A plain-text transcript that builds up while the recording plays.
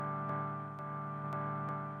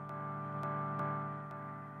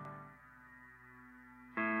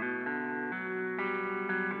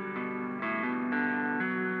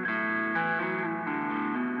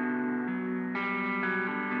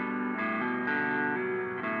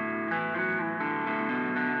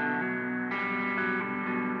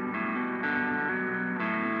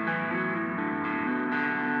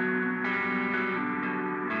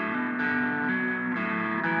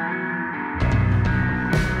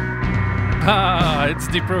Ah, it's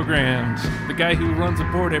deprogrammed. The guy who runs a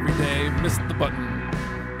board every day missed the button.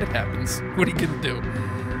 It happens. What are you gonna do?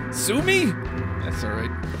 Sue me? That's all right.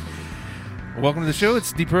 Welcome to the show.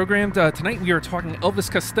 It's deprogrammed. Tonight we are talking Elvis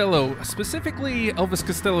Costello, specifically Elvis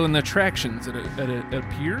Costello and the Attractions. It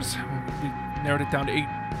appears we narrowed it down to 8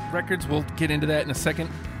 records. We'll get into that in a second,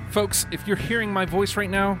 folks. If you're hearing my voice right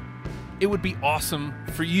now, it would be awesome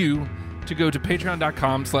for you to go to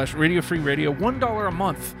patreon.com/radiofreeradio. $1 a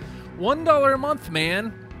month. $1 a month,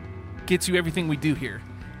 man, gets you everything we do here.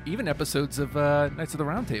 Even episodes of Knights of the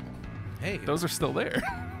Round Table. Hey, those are still there.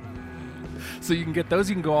 So you can get those.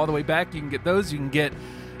 You can go all the way back. You can get those. You can get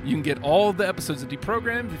all the episodes of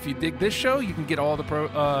Deprogrammed. If you dig this show, you can get all the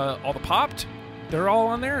Popped. They're all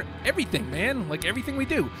on there. Everything, man. Like everything we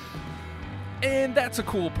do. And that's a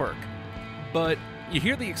cool perk. But you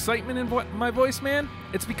hear the excitement in my voice, man?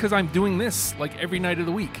 It's because I'm doing this like every night of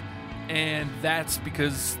the week. And that's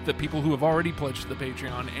because the people who have already pledged to the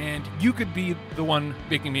Patreon, and you could be the one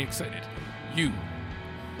making me excited. You.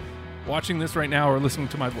 Watching this right now or listening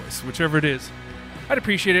to my voice, whichever it is. I'd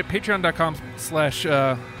appreciate it.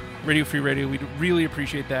 Patreon.com/RadioFreeRadio. We'd really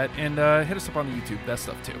appreciate that. And hit us up on the YouTube, that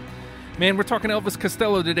stuff too. Man, we're talking Elvis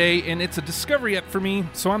Costello today, and it's a discovery app for me,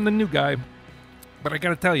 so I'm the new guy. But I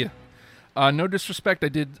gotta tell you, no disrespect, I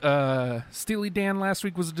did Steely Dan last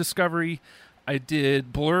week was a discovery. I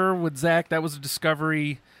did Blur with Zach. That was a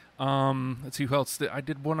discovery. Let's see who else. I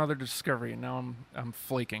did one other discovery, and now I'm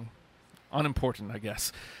flaking. Unimportant, I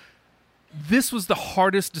guess. This was the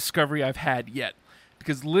hardest discovery I've had yet,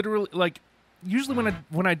 because literally, like, usually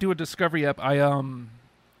when I do a discovery app, I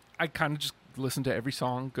kind of just listen to every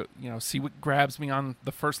song, go, see what grabs me on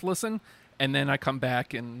the first listen, and then I come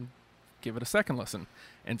back and give it a second listen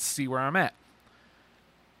and see where I'm at.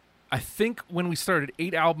 I think when we started,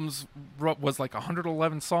 8 albums was like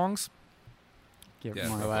 111 songs. More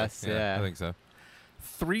or less, yeah. I think so.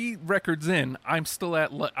 3 records in, I was still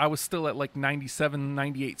at like 97,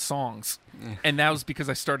 98 songs. And that was because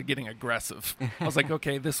I started getting aggressive. I was like,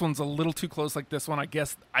 okay, this one's a little too close like this one. I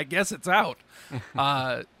guess it's out.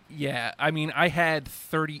 Yeah, I mean, I had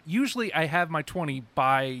 30. Usually I have my 20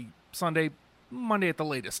 by Sunday, Monday at the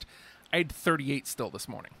latest. I had 38 still this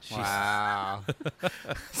morning. Wow.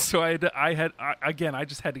 So I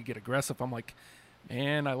just had to get aggressive. I'm like,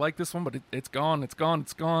 man, I like this one, but it's gone.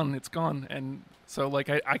 And so, like,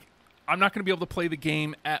 I'm not going to be able to play the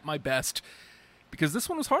game at my best because this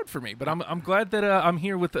one was hard for me. But I'm glad that I'm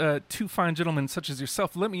here with 2 fine gentlemen such as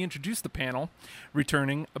yourself. Let me introduce the panel.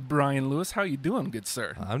 Returning, Brian Lewis. How you doing, good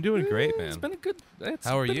sir? I'm doing great, man. It's been a good.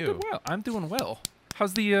 How are you? Good while. I'm doing well.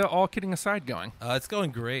 How's the all kidding aside going? It's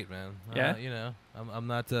going great, man. Yeah? I'm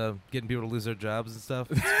not getting people to lose their jobs and stuff.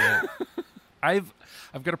 It's great. I've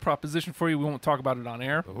got a proposition for you. We won't talk about it on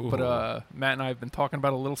air, Ooh. but Matt and I have been talking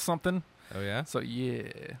about a little something. Oh, yeah? So, yeah.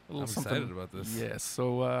 A little I'm something. excited about this. Yes.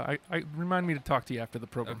 So, I remind me to talk to you after the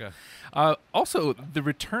program. Okay. Also, the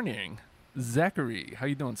returning Zachary. How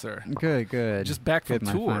you doing, sir? Good. Just back from good,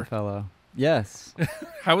 my tour. fine fellow. Yes.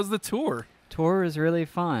 How was the tour? Tour is really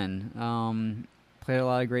fun. Played a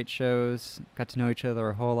lot of great shows. Got to know each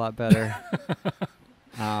other a whole lot better.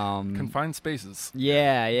 Confined spaces.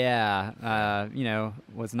 Yeah.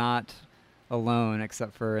 Was not alone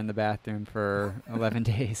except for in the bathroom for 11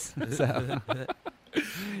 days. So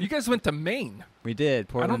You guys went to Maine. we did,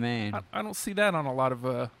 Portland, Maine. I don't see that on a lot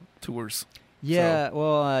of tours. Yeah,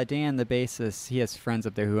 well, Dan, the bassist, he has friends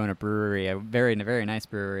up there who own a brewery, a very nice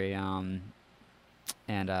brewery.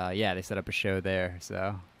 They set up a show there,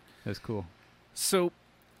 so it was cool. So,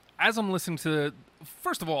 as I'm listening to,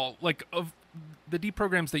 first of all, like of the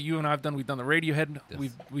deprograms that you and I have done, we've done the Radiohead,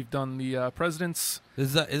 Yes. we've done the Presidents.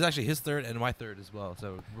 This is actually his third and my third as well.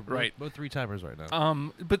 So we're Right. both 3-timers right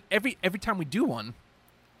now. But every time we do one,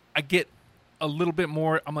 I get a little bit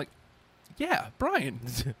more. I'm like, yeah, Brian,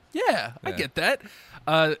 yeah, I Yeah. get that.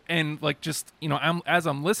 And like just as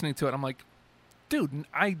I'm listening to it, I'm like, dude,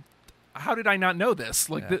 how did I not know this?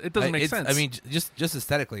 Like, Yeah. it doesn't make sense. I mean, just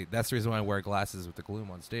aesthetically, that's the reason why I wear glasses with the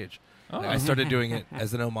gloom on stage. Oh. Like, I started doing it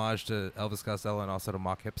as an homage to Elvis Costello and also to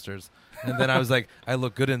mock hipsters. And then I was like, I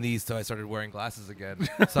look good in these, so I started wearing glasses again.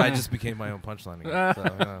 So I just became my own punchline again.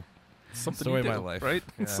 So, something story you do, of my life. right?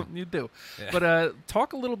 Yeah. Something you do. Yeah. But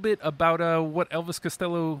talk a little bit about what Elvis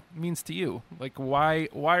Costello means to you. Like, why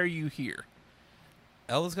are you here?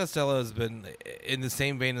 Elvis Costello has been in the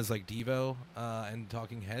same vein as like Devo and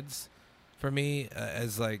Talking Heads for me,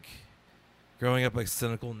 as like growing up like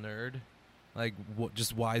cynical nerd, like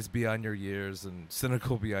just wise beyond your years and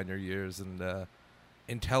cynical beyond your years and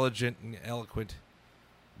intelligent and eloquent,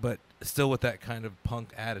 but still with that kind of punk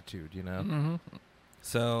attitude, you know. Mm-hmm.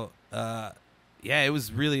 So yeah, it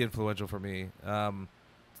was really influential for me.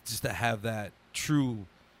 Just to have that true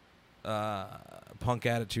punk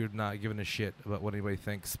attitude, not giving a shit about what anybody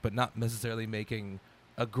thinks, but not necessarily making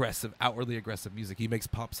outwardly aggressive music. He makes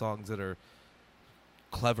pop songs that are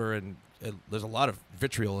clever, and there's a lot of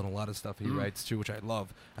vitriol in a lot of stuff he writes too, which I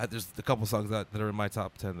love. There's a couple songs that are in my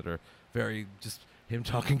top 10 that are very just him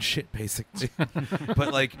talking shit, basically.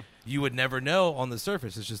 But like, you would never know on the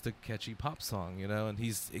surface. It's just a catchy pop song, you know. And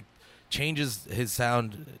it changes his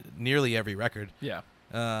sound nearly every record. Yeah.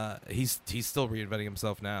 He's still reinventing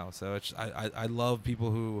himself now. So I love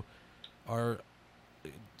people who are,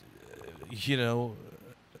 you know,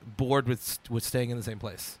 bored with staying in the same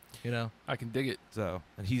place. You know, I can dig it. So,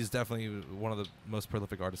 and he's definitely one of the most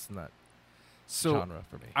prolific artists in that genre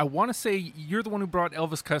for me. I want to say you're the one who brought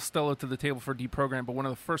Elvis Costello to the table for Deprogram, but one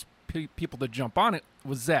of the first people to jump on it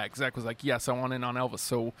was Zach. Zach was like, "Yes, I want in on Elvis."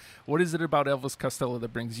 So, what is it about Elvis Costello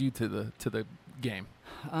that brings you to the game?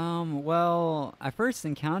 Well, I first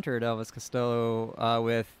encountered Elvis Costello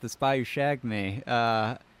with The Spy Who Shagged Me,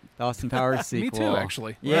 the Austin Powers sequel. Me too,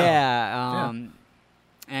 actually. Yeah. Yeah.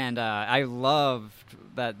 And I loved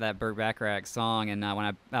that Burt Bacharach song, and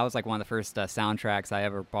when that was like one of the first soundtracks I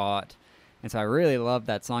ever bought, and so I really loved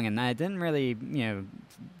that song, and I didn't really,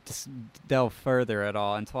 just delve further at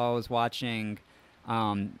all until I was watching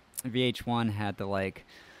VH1 had the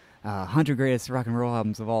 100 greatest rock and roll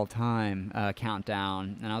albums of all time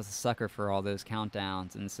countdown, and I was a sucker for all those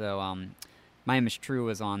countdowns, and so My Name Is True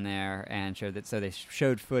was on there, and so they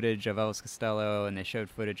showed footage of Elvis Costello, and they showed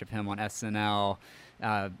footage of him on SNL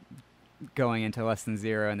going into Less Than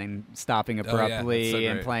Zero and then stopping abruptly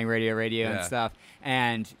and playing Radio and stuff.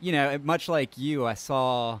 And, much like you, I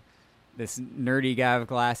saw this nerdy guy with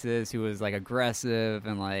glasses who was aggressive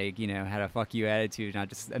and had a fuck you attitude, and I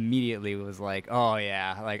just immediately was like, oh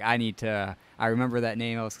yeah, I remember that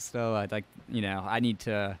name, Elvis Costello.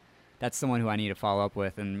 That's someone who I need to follow up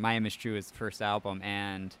with. And My Name Is True is the first album,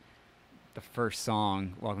 and the first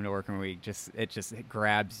song, Welcome to Working Week, it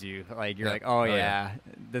grabs you.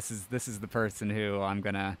 This is the person who I'm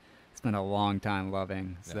gonna spend a long time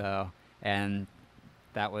loving. Yeah. So, and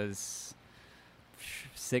that was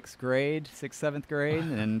sixth, seventh grade,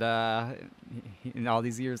 and all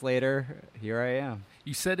these years later, here I am.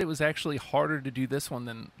 You said it was actually harder to do this one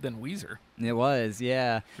than Weezer. It was,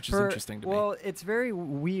 yeah. Which is interesting to me. Well, it's very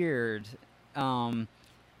weird.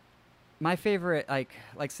 My favorite,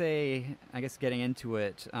 say, I guess getting into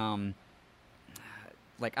it, I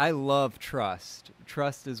love Trust.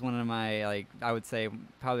 Trust is one of my, I would say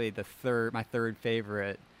probably my third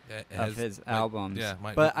favorite of his albums. Yeah,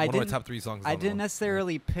 one of my top 3 songs. I didn't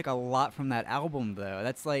necessarily pick a lot from that album, though.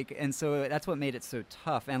 That's and so that's what made it so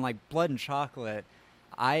tough. And Blood and Chocolate,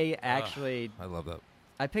 I actually... I love that.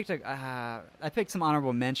 I picked some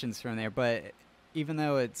honorable mentions from there, but even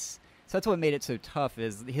though so that's what made it so tough,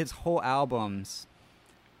 is his whole albums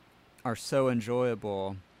are so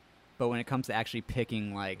enjoyable, but when it comes to actually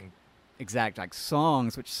picking exact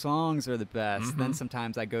songs, which songs are the best, then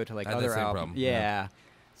sometimes I go to other albums. Yeah.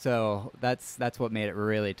 So that's what made it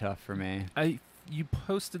really tough for me. You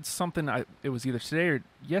posted something, it was either today or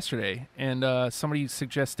yesterday, and somebody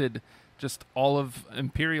suggested just all of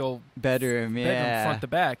Imperial Bedroom front to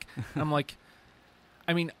back. I'm like,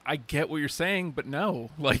 I mean, I get what you're saying, but no.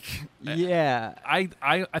 Yeah. I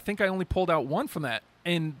think I only pulled out one from that,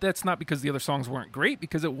 and that's not because the other songs weren't great,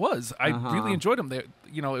 because it was. I really enjoyed them. It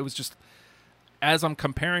was just, as I'm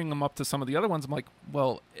comparing them up to some of the other ones, I'm like,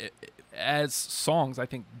 well, as songs, I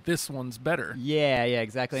think this one's better. Yeah,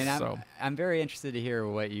 exactly. And I'm very interested to hear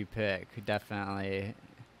what you pick, definitely.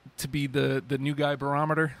 To be the new guy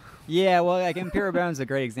barometer? Yeah, well, Imperial Bedroom is a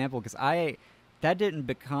great example, because that didn't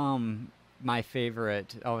become my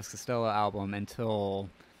favorite Elvis Costello album until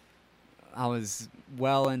I was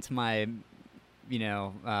well into my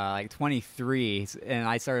 23, and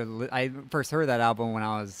I first heard that album when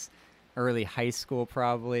I was early high school,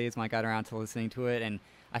 probably is when I got around to listening to it. And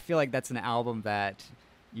I feel like that's an album that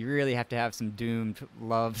you really have to have some doomed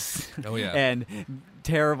loves and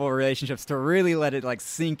terrible relationships to really let it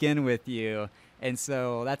sink in with you. And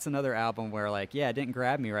so that's another album where it didn't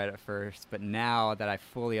grab me right at first, but now that I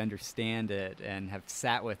fully understand it and have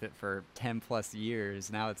sat with it for 10 plus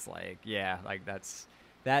years, now it's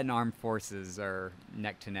that and Armed Forces are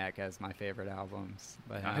neck to neck as my favorite albums.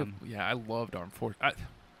 But I loved Armed Forces.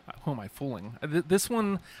 Who am I fooling? This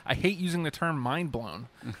one, I hate using the term mind blown,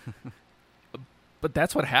 but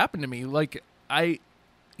that's what happened to me.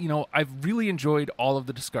 I've really enjoyed all of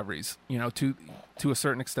the discoveries, to a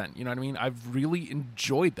certain extent. You know what I mean? I've really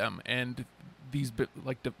enjoyed them, and these,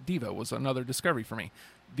 Devo was another discovery for me.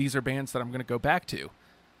 These are bands that I'm going to go back to.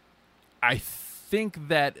 I think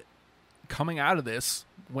that coming out of this,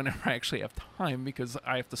 whenever I actually have time, because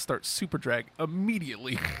I have to start Super Drag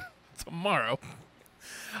immediately tomorrow,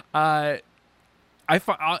 I'm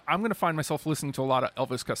going to find myself listening to a lot of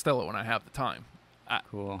Elvis Costello when I have the time.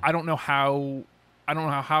 Cool. I don't know how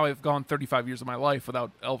I've gone 35 years of my life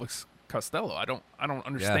without Elvis Costello. I don't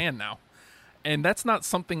understand now. And that's not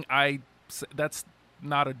something that's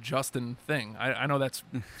not a Justin thing. I know that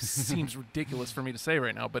seems ridiculous for me to say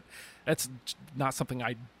right now, but that's not something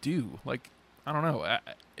I do. Like, I don't know.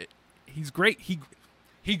 He's great. He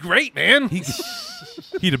great, man. He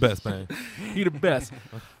the best, man. He the best.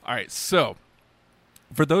 All right, so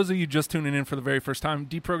for those of you just tuning in for the very first time,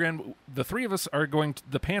 Deprogram, the three of us are going to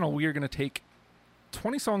the panel. We are going to take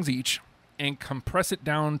 20 songs each and compress it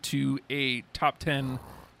down to a top 10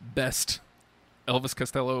 best Elvis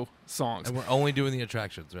Costello songs. And we're only doing the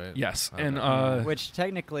attractions, right? Yes. Okay. And which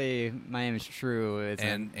technically, My Name Is True is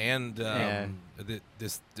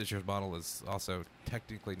this year's model is also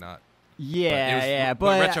technically not. Yeah,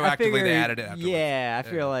 but I retroactively figured, they added it afterwards. Yeah, I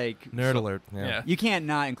feel like Nerd alert. Yeah. you can't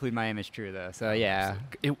not include My Name Is True though. So yeah,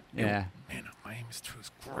 man, My Name Is True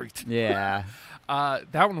is great. yeah.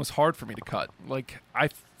 That one was hard for me to cut. Like, I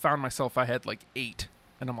found myself, I had like 8,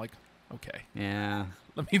 and I'm like, okay, Yeah.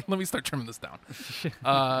 let me start trimming this down.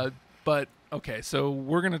 But okay, so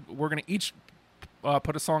we're gonna each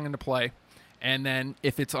put a song into play, and then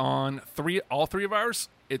if it's on all three of ours,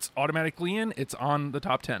 it's automatically in. It's on the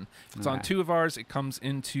top 10. If it's on Okay. 2 of ours, it comes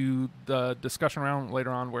into the discussion round later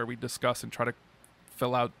on where we discuss and try to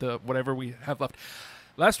fill out the whatever we have left.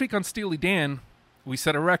 Last week on Steely Dan, we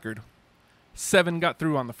set a record. 7 got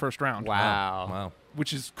through on the first round. Wow.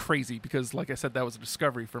 Which is crazy because, like I said, that was a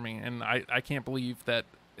discovery for me, and I can't believe that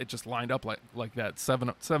it just lined up like that.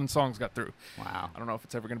 7 songs got through. Wow. I don't know if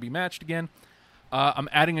it's ever going to be matched again. I'm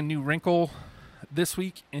adding a new wrinkle this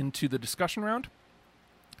week into the discussion round.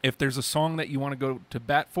 If there's a song that you want to go to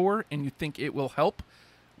bat for and you think it will help,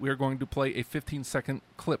 we are going to play a 15-second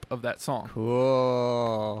clip of that song.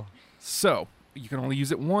 Cool. So you can only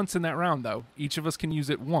use it once in that round, though. Each of us can use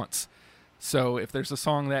it once. So if there's a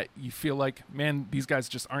song that you feel like, man, these guys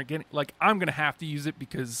just aren't getting, like, I'm going to have to use it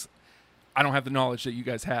because I don't have the knowledge that you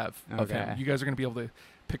guys have of Okay. him. You guys are going to be able to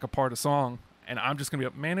pick apart a song, and I'm just going to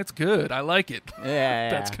be like, man, it's good. I like it. Yeah.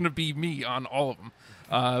 That's going to be me on all of them.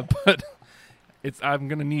 But I'm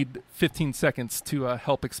going to need 15 seconds to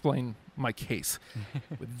help explain my case.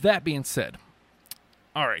 With that being said,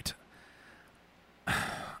 all right.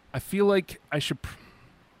 I feel like I should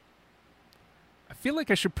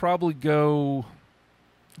probably go.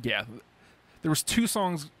 Yeah, there was 2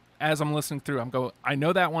 songs as I'm listening through. I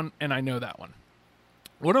know that one and I know that one.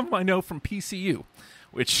 One of them I know from PCU,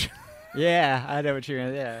 which Yeah, I know what you're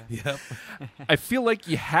gonna. Yeah. Yep. I feel like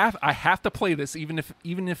I have to play this even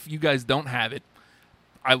if you guys don't have it.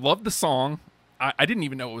 I love the song. I didn't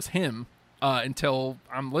even know it was him until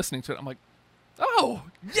I'm listening to it. I'm like, oh,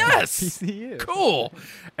 yes. PCU. Cool.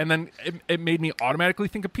 And then it made me automatically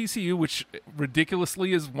think of PCU, which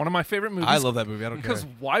ridiculously is one of my favorite movies. I love that movie. I don't because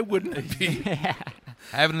care. why wouldn't it be? Yeah.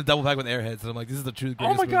 I have it in a double pack with Airheads, and I'm like, this is the true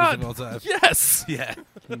Oh greatest my movie god. of all time. Yes. Yeah.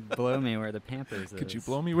 Can you blow me where the Pampers is. Could you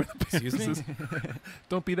blow me with the Excuse me? Pampers?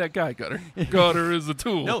 Don't be that guy, Gutter. Gutter is a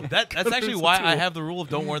tool. No, that's Gutter actually is a why I tool. have the rule of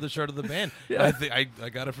don't wear the shirt of the band. Yeah. I think I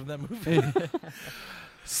got it from that movie.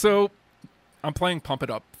 So I'm playing Pump It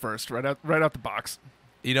Up first, right out the box.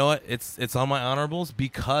 You know what? It's on my honorables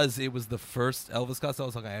because it was the first Elvis Costello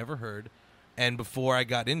song I ever heard, and before I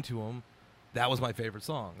got into him, that was my favorite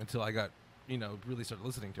song until I got really started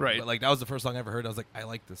listening to it. Right. But like that was the first song I ever heard. I was like, I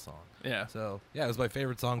like this song. Yeah. So yeah, it was my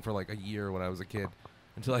favorite song for like a year when I was a kid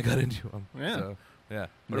until I got into him. Yeah. So, yeah.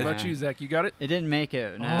 What about you, Zach? You got it? It didn't make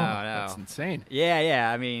it. No, Oh, no. That's insane.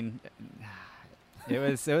 Yeah. I mean, it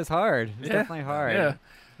was hard. It was Yeah. definitely hard. Yeah.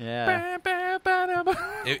 Yeah.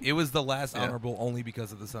 It was the last Yeah. honorable only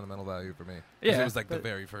because of the sentimental value for me. 'Cause Yeah, it was like the but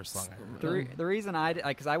very first song I heard. The reason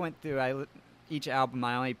because I went through each album,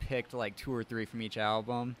 I only picked like 2 or 3 from each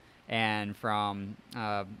album, and from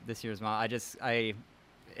this year's model, it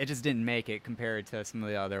just didn't make it compared to some of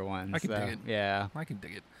the other ones. I can dig it. Yeah, I can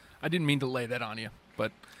dig it. I didn't mean to lay that on you,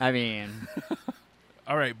 but I mean,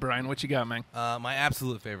 all right, Brian, what you got, man? My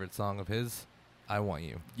absolute favorite song of his, "I Want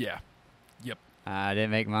You." Yeah. Yep. I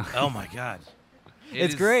didn't make mine. Oh my god,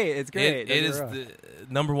 It's great. It's great. It Don't get is me wrong. the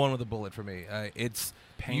number one with a bullet for me. It's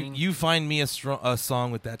Pain. you find me a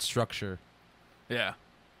song with that structure Yeah.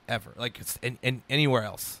 ever, like it's in anywhere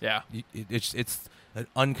else. Yeah. It's an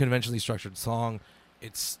unconventionally structured song.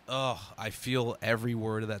 It's I feel every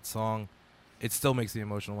word of that song. It still makes me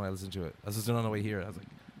emotional when I listen to it. I was listening on the way here. I was like,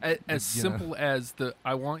 As simple as the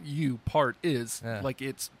 "I want you" part is, Yeah. like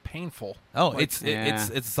it's painful. Oh, Like, it's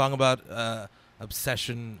a song about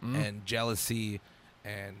obsession and jealousy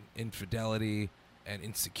and infidelity and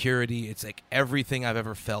insecurity. It's like everything I've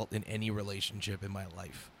ever felt in any relationship in my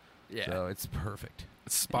life. Yeah. So it's perfect.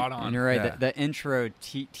 It's spot on. And you're right. Yeah. The intro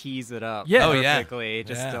tees it up Yeah. Oh, yeah. perfectly,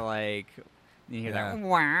 just Yeah. to like you hear Yeah. that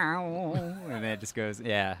wow, and then it just goes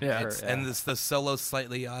Yeah. And the solo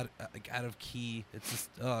slightly out of key. It's just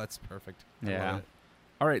it's perfect. I love Yeah. it.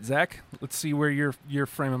 All right, Zach. Let's see where your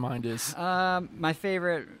frame of mind is. My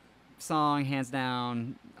favorite song, hands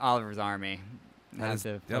down, Oliver's Army. I have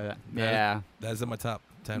to put that. Yeah. That is in my top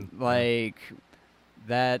 10. Like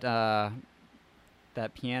that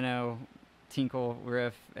piano tinkle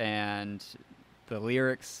riff and the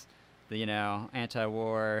lyrics, the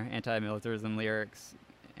anti-war, anti-militarism lyrics,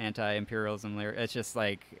 anti-imperialism lyrics. It's just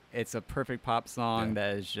like it's a perfect pop song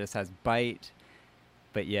that just has bite,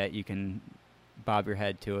 but yet you can bob your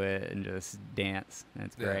head to it and just dance.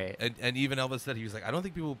 It's great. And even Elvis said, he was like, I don't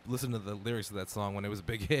think people listen to the lyrics of that song when it was a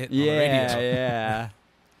big hit on the Yeah, radio. yeah.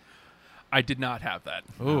 I did not have that.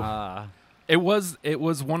 Ooh. It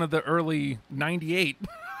was one of the early '98.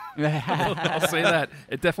 I'll say that.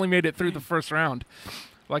 It definitely made it through the first round.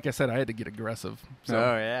 Like I said, I had to get aggressive. So,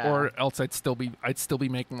 Oh, yeah. Or else I'd still be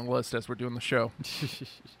making the list as we're doing the show.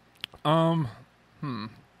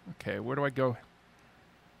 Okay, where do I go?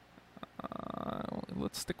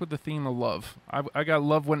 Let's stick with the theme of love. I got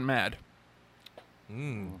Love Went Mad. Good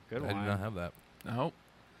I one. did not have that. No.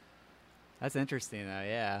 That's interesting, though.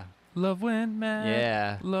 Yeah. Love went mad.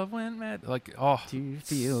 Yeah. Love went mad. Like, oh. Do you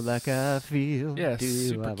feel like I feel? Yeah, Do you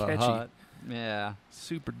super have a catchy. heart? Yeah.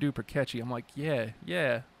 Super duper catchy. I'm like,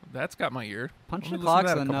 yeah, that's got my ear. Punch Let me the listen to Clock's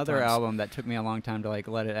that a couple another times. album that took me a long time to like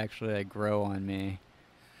let it actually like grow on me.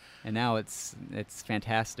 And now it's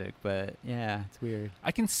fantastic, but yeah, it's weird.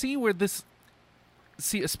 I can see where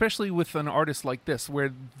especially with an artist like this,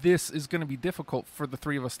 where this is going to be difficult for the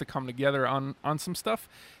three of us to come together on some stuff,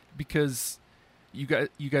 because you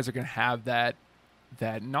guys are going to have that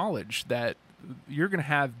knowledge, that you're going to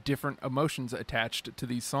have different emotions attached to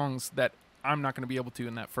these songs that I'm not going to be able to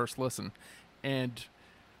in that first listen, and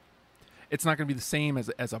it's not going to be the same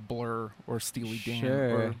as a Blur or Steely Dan. Sure.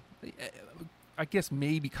 Or, I guess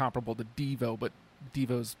maybe comparable to Devo, but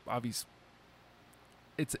Devo's obvious.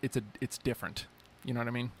 It's different. You know what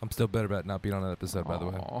I mean? I'm still bitter about not being on that episode, by the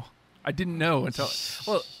way. Aw. I didn't know until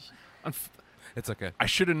It's okay. I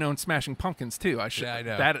should have known Smashing Pumpkins too. Yeah, I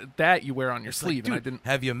know. That you wear on your It's sleeve, like, and I dude, didn't.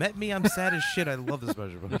 Have you met me? I'm sad as shit. I love this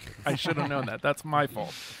Smashing Pumpkins. I should have known that. That's my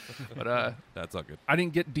fault. But That's all good. I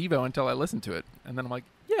didn't get Devo until I listened to it, and then I'm like,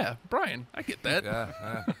 yeah, Brian, I get that.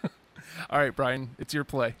 Yeah. All right, Brian, it's your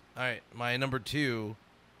play. All right. My number 2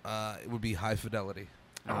 would be High Fidelity.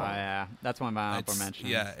 Oh yeah, that's one of my honorable mentions.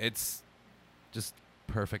 Yeah, it's just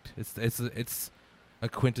perfect. It's a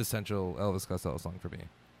quintessential Elvis Costello song for me.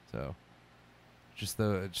 So just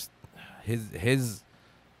his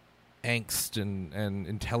angst and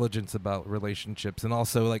intelligence about relationships, and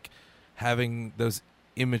also like having those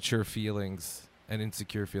immature feelings and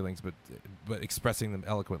insecure feelings, but expressing them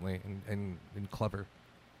eloquently and in clever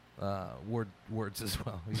words as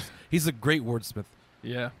well. He's a great wordsmith.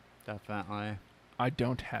 Yeah, Definitely. I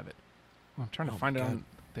don't have it. I'm trying to find it God. on.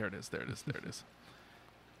 There it is.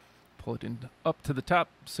 Pull it in up to the top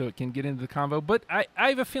so it can get into the convo. But I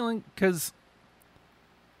have a feeling, because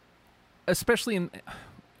especially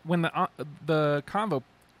when the convo,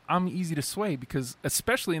 I'm easy to sway, because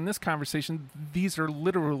especially in this conversation, these are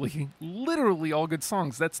literally all good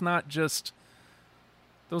songs. Those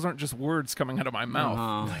aren't just words coming out of my mouth.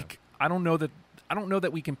 Uh-huh. Like, I don't know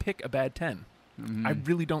that we can pick a bad 10. Mhm. I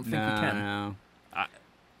really don't think we can. No.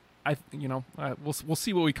 We'll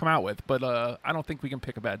see what we come out with, but I don't think we can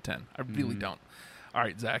pick a bad 10. I really don't. All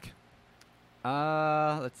right, Zach.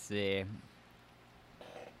 Let's see.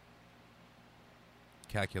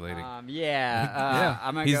 Calculating. Yeah.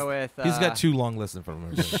 I'm gonna go with. He's got 2 long lists in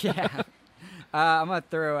front of him. Yeah. I'm gonna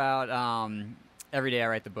throw out Every Day I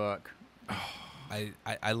Write the Book.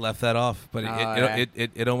 I left that off, but right.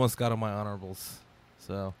 it almost got on my honorables.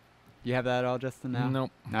 So You have that all, Justin? Now?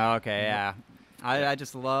 Nope. Oh, okay, yeah. I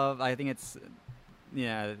just love. I think it's,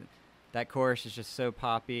 that chorus is just so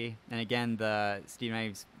poppy, and again the Steve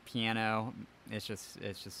Knives piano, it's just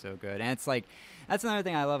so good, and it's like that's another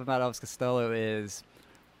thing I love about Elvis Costello is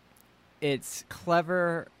it's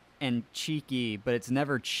clever and cheeky, but it's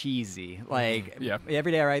never cheesy. Like Yeah.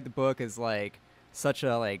 Every Day I Write the Book is like such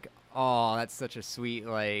a like. Oh, that's such a sweet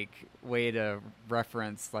way to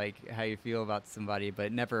reference how you feel about somebody, but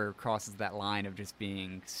it never crosses that line of just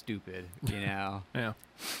being stupid, Yeah.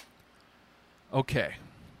 Okay.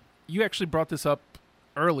 you actually brought this up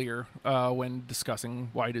earlier when discussing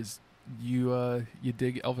why it is you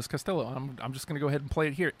dig Elvis Costello. I'm just going to go ahead and play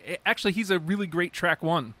it here. Actually, he's a really great track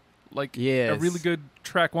one. Like, a really good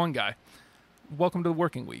track one guy. Welcome to the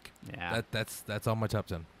working week. Yeah. That's on my top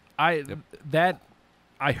 10. I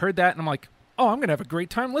heard that and I'm like, oh, I'm going to have a great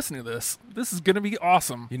time listening to this. This is going to be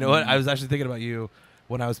awesome. You know what? I was actually thinking about you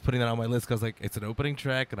when I was putting that on my list because like it's an opening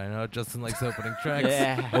track, and I know Justin likes opening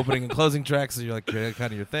tracks, opening and closing tracks. So you're like kind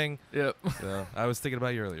of your thing. Yep. So I was thinking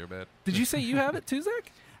about you earlier, man. Did you say you have it too,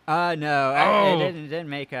 Zach? No, Oh. it didn't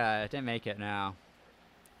make it. No.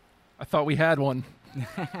 I thought we had one.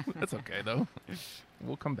 That's okay though.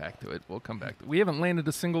 We'll come back to it. We haven't landed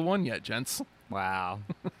a single one yet, gents. Wow.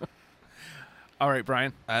 All right,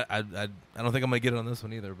 Brian. I don't think I'm gonna get it on this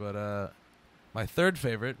one either, but my third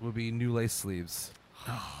favorite would be New Lace Sleeves.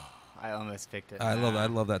 I almost picked it. I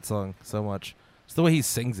love that song so much. It's the way he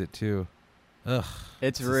sings it too. Ugh.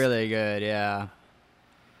 It's really good. Yeah.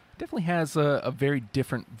 Definitely has a very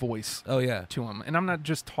different voice Oh yeah. to him, and I'm not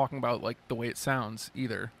just talking about like the way it sounds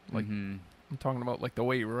either. Like Mhm. I'm talking about like the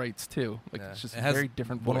way he writes too. Like Yeah. it's just It a has very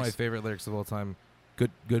different One voice. of my favorite lyrics of all time.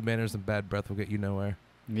 Good manners and bad breath will get you nowhere.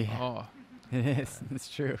 Yeah. Oh, It is. It's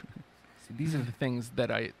true. see, these are the things that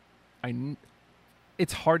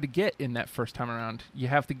it's hard to get in that first time around. You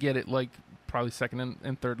have to get it like probably second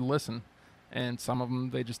and third listen, and some of them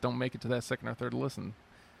they just don't make it to that second or third listen.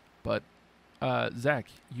 But Zach,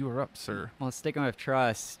 you are up, sir. Well, sticking with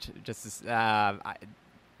Trust, just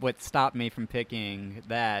what stopped me from picking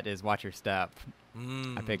that is Watch Your Step.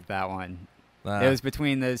 I picked that one. It was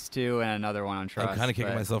between those two and another one on Trust. I'm kind of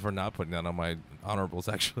kicking but myself for not putting that on my honorables,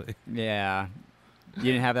 actually. Yeah. You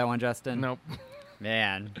didn't have that one, Justin? Nope.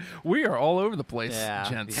 Man. We are all over the place, Yeah.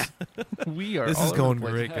 gents. We are. This all is over going the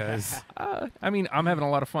place. great, guys. I mean, I'm having a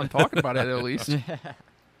lot of fun talking about it. At least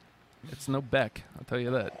it's no Beck. I'll tell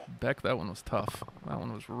you that. Beck, that one was tough. That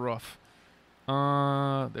one was rough.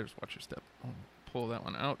 There's Watch Your Step. I'll pull that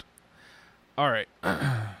one out. All right.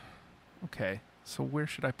 Okay. So where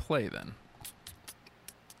should I play then?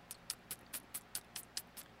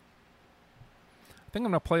 I think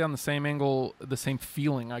I'm going to play on the same angle, the same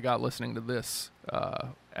feeling I got listening to this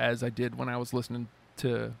as I did when I was listening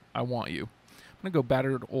to I Want You. I'm going to go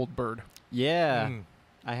Battered Old Bird. Yeah. Mm.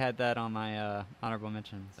 I had that on my honorable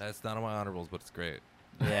mentions. That's not on my honorables, but it's great.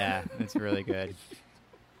 Yeah, it's really good.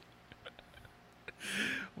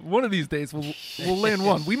 One of these days we'll land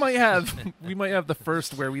one. We might have the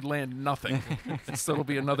first where we land nothing. So it'll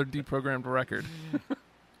be another deprogrammed record.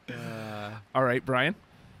 All right, Brian.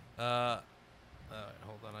 Hold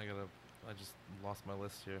on, I just lost my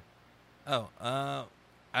list here. Oh,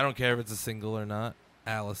 I don't care if it's a single or not.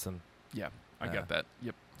 Allison. Yeah, I got that.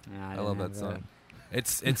 Yep. Yeah, I love that song.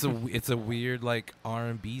 It's a weird like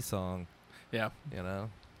R&B song. Yeah. You know.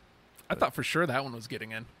 I thought for sure that one was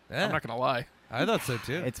getting in. Yeah. I'm not gonna lie. I thought so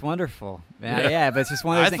too. It's wonderful. Yeah, but it's just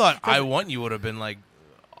one of those I thought I Want You would have been like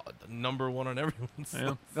number one on everyone's.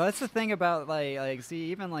 Yeah. Well, that's the thing about like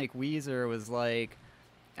see, even like Weezer was like,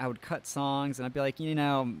 I would cut songs and I'd be like,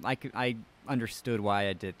 I understood why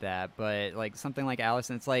I did that, but like something like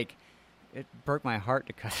Allison, it's like it broke my heart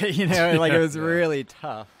to cut it. Like it was really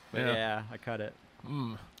tough. But yeah, I cut it.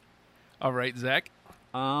 All right, Zach.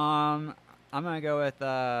 I'm gonna go with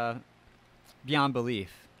Beyond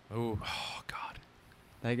Belief. Ooh. Oh God.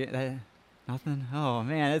 That nothing. Oh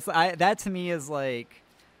man, that to me is like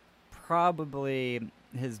probably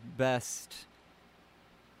his best,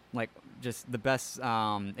 like just the best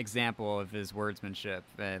example of his wordsmanship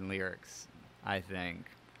and lyrics. I think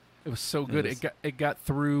It was so good. It got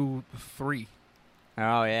through three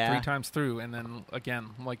times through, and then again,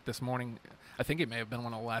 like this morning, I think it may have been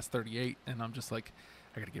one of the last 38, and I'm just like,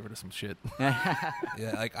 I gotta get rid of some shit.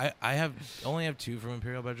 Yeah, like I only have two from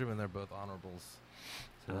Imperial Bedroom, and they're both honorables.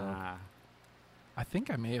 So. I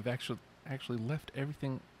think I may have actually left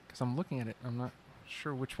everything because I'm looking at it. I'm not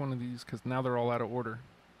sure which one of these because now they're all out of order.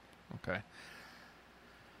 Okay.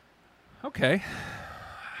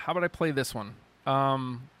 How about I play this one?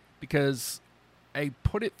 Because I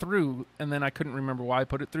put it through and then I couldn't remember why I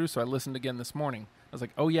put it through, so I listened again this morning. I was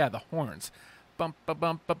like, oh yeah, the horns. Bum ba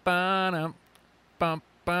bum ba ba bum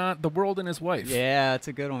ba. The World and His Wife. Yeah, it's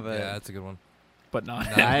a good one. But Yeah, that's a good one. But not.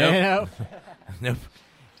 I know. Nope.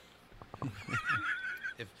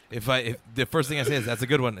 If the first thing I say is that's a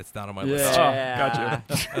good one, it's not on my list. Yeah.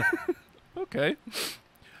 Oh, gotcha. Okay.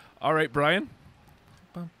 All right, Brian.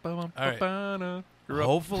 All right. You're up.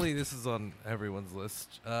 Hopefully this is on everyone's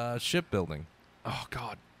list. Shipbuilding. Oh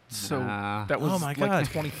God. So Nah. that was Oh, my like God.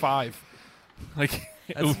 25. Like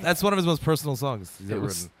That's one of his most personal songs he's It ever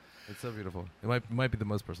was- written. It's so beautiful. It might be the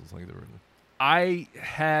most personal song he's ever written. I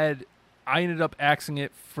ended up axing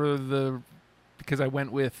it because I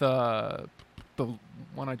went with the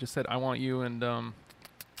one I just said, I Want You, and what's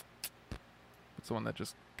the one that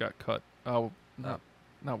just got cut? Oh, not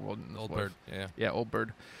Wilderness Old Wife. Bird. Yeah. Yeah, Old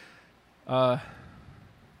Bird. Yeah.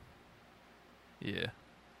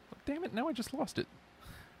 Damn it, now I just lost it.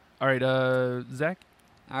 All right, Zach?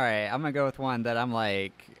 All right, I'm gonna go with one that I'm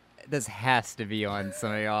like, this has to be on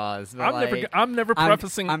some of y'all's. But I'm never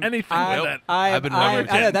prefacing anything with that. I've been wondering.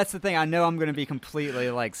 I know that's the thing. I know I'm gonna be completely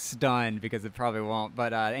like stunned because it probably won't.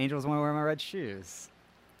 But Angels Want to Wear My Red Shoes.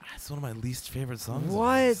 That's one of my least favorite songs.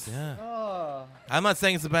 What? Yeah. Oh. I'm not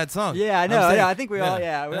saying it's a bad song. Yeah, I know. I'm saying- Yeah, I think we all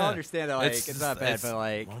understand that. Like, it's not bad, it's but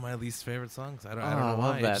like, one of my least favorite songs. I don't I know love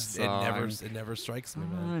why. that It never strikes me,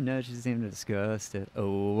 man. oh no, she seemed disgusted.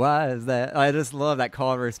 Oh, why is that? I just love that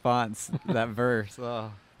call and response, that verse.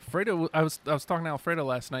 Oh. Fredo, I was talking to Alfredo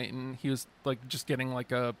last night, and he was like just getting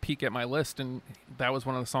like a peek at my list, and that was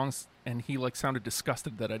one of the songs, and he like sounded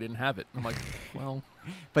disgusted that I didn't have it. I'm like, well,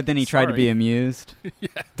 But then he tried to be Sorry. amused. yeah.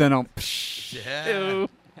 Then Yeah. Ew.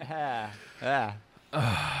 yeah.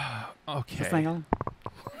 Okay. This thing on?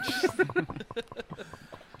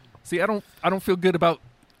 See, I don't feel good about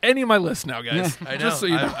any of my lists now, guys. I know. Just so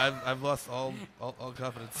you know. I've lost all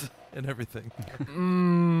confidence in everything.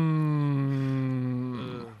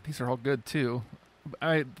 These are all good too.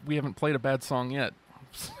 We haven't played a bad song yet,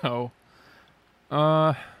 so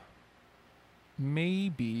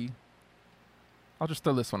maybe I'll just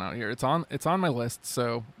throw this one out here. It's on my list.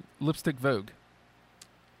 So, Lipstick Vogue.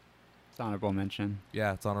 It's honorable mention.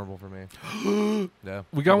 Yeah, it's honorable for me. Yeah.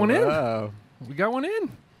 We got one in. Whoa. We got one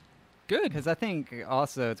in. Good. Because I think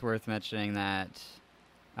also it's worth mentioning that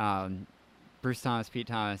Bruce Thomas, Pete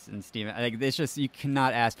Thomas, and Steven, like, it's just, you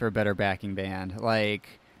cannot ask for a better backing band.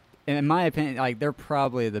 Like, in my opinion, like, they're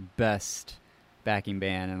probably the best backing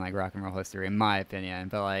band in like rock and roll history, in my opinion.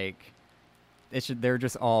 But like, they're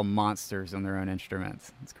just all monsters on their own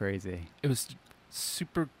instruments. It's crazy. It was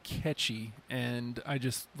super catchy, and I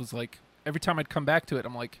just was like, every time I'd come back to it,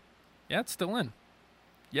 I'm like, yeah, it's still in.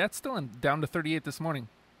 Yeah, it's still in. Down to 38 this morning.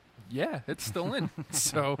 Yeah, it's still in.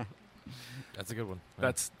 So That's a good one.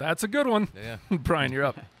 Yeah. that's a good one. Yeah. Brian, you're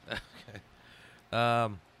up.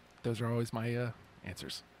 Okay. Those are always my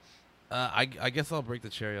answers. I guess I'll break the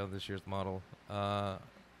cherry on this year's model. I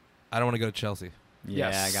don't want to go to Chelsea. Yeah,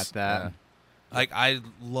 Yes. I got that. Yeah. Like, I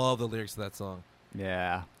love the lyrics of that song.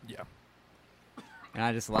 Yeah. Yeah. And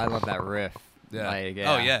I love that riff. Yeah. Like,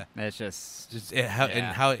 Oh, yeah. It's just And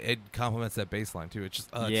how it complements that bass line too. It's just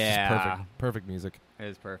perfect music. It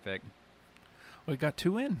is perfect. We got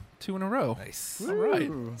two in a row. Nice. All right.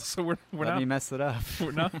 Woo. So we're Let me not mess it up.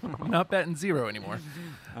 we're not batting zero anymore.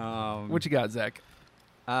 What you got, Zach?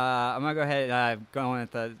 I'm gonna go ahead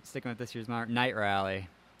sticking with this year's Night Rally.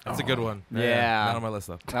 That's a good one. Yeah. Not on my list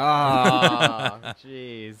though. Oh,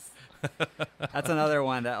 jeez. That's another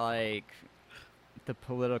one that, like, the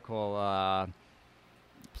political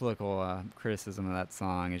criticism of that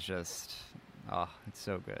song is just, it's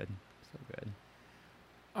so good. So good.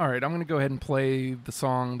 All right, I'm going to go ahead and play the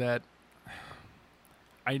song that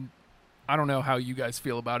I don't know how you guys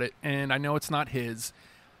feel about it, and I know it's not his,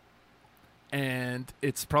 and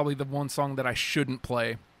it's probably the one song that I shouldn't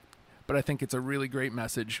play, but I think it's a really great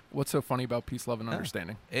message. What's so funny about Peace, Love, and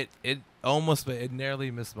Understanding? It nearly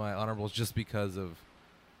missed my honorables just because of,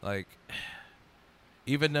 like,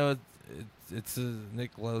 even though it's a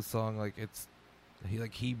Nick Lowe song, like,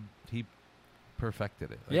 he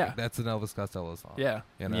perfected it. Like, Yeah. That's an Elvis Costello song. Yeah,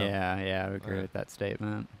 You know? Yeah, I would agree with that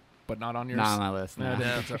statement. but not on yours. Not on my list. No, I No.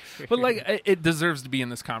 didn't think so. But, like, it deserves to be in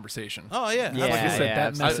this conversation. Oh, yeah. Yeah, like I said, that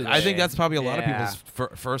absolutely. message. I think that's probably a lot of Yeah.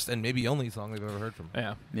 people's first and maybe only song they've ever heard from him.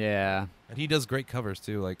 Yeah. Yeah. And he does great covers,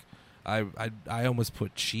 too. Like, I almost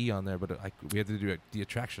put She on there, but we had to do the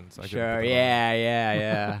Attractions. So I couldn't Sure. put it on Yeah. there.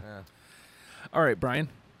 Yeah. All right, Brian.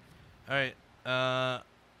 All right. I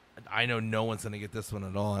know no one's going to get this one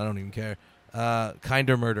at all. I don't even care.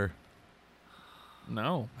 Kinder Murder.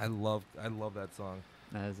 No, I love that song.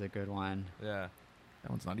 That is a good one. Yeah.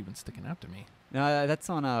 that one's not even sticking out to me. No, that's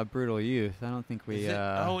on Brutal Youth. I don't think we. Is it?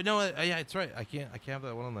 Oh no, yeah, it's right. I can't have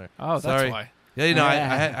that one on there. Oh, that's Sorry. why. Yeah, you know, I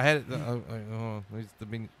Yeah. had it. All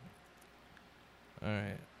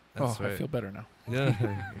right. That's right. I feel better now. Yeah.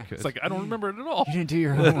 It's like I don't remember it at all. You didn't do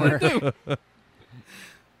your homework.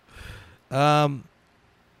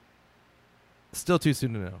 Still too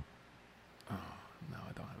soon to know. Oh, no,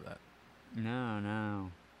 I don't have that. No. No.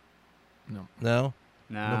 No. No.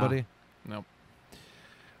 Nobody. Nope.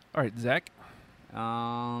 All right, Zach.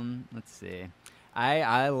 Let's see.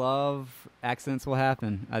 I love Accidents Will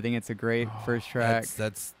Happen. I think it's a great first track.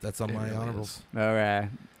 That's on my It really honorables. is. Okay.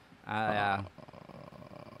 Yeah.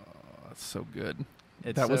 That's so good.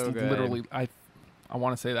 It's That was so good. literally I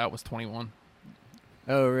want to say that was 21.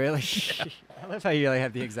 Oh, really? I love how you like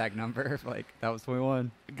have the exact number. Like, that was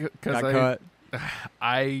 21. Because Got cut.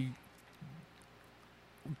 I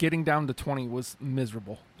getting down to 20 was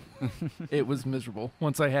miserable. It was miserable.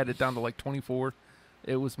 Once I had it down to like 24,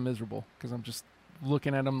 it was miserable because I'm just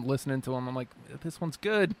looking at them, listening to them. I'm like, this one's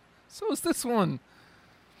good. So is this one.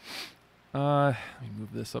 Let me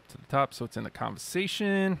move this up to the top so it's in the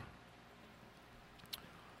conversation.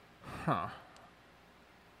 Huh.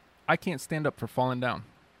 I can't stand up for falling down.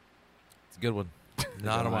 It's a good one.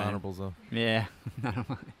 Not on my honorables though. Yeah.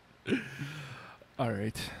 All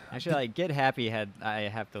right. Actually, like, Get Happy I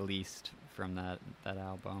have the least from that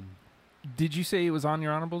album. Did you say it was on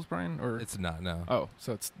your honorables, Brian? Or It's not. No. oh,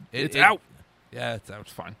 so it's It- out. Yeah, it's out.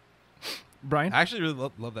 It's fine. Brian? I actually really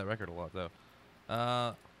love that record a lot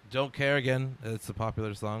though. Don't Care again. It's a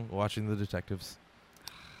popular song. Watching the Detectives.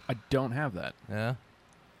 I don't have that. Yeah.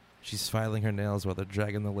 She's filing her nails while they're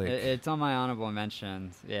dragging the lake. It's on my honorable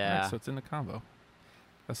mentions. Yeah. All right, so it's in the combo.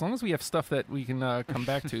 As long as we have stuff that we can come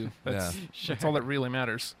back to, that's, that's all that really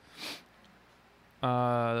matters.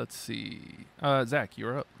 Let's see. Zach,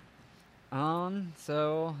 you're up.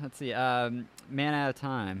 So let's see. Man Out of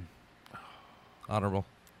Time. Honorable.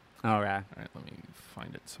 All right. All right, let me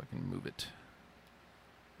find it so I can move it.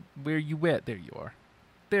 Where you at? There you are.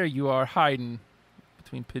 There you are, hiding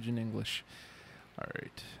between Pidgin English. All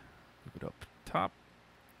right, move it up top,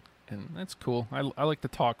 and that's cool. I like to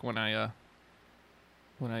talk when I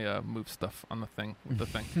move stuff on the thing with the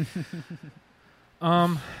thing.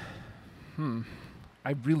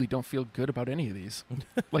 I really don't feel good about any of these.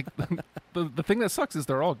 Like the thing that sucks is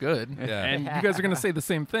they're all good, Yeah. and you guys are gonna say the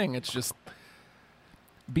same thing. It's just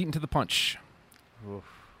beaten to the punch. Oof.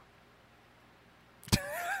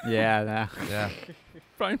 Yeah. Yeah.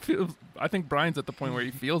 Brian feels. I think Brian's at the point where he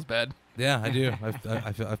feels bad. Yeah, I do. I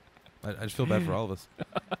just feel bad for all of us.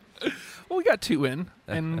 Well, we got 2 in,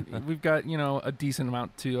 and we've got a decent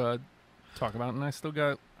amount to talk about, and I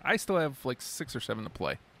still have like 6 or 7 to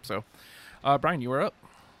play. So, Brian, you are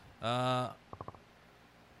up.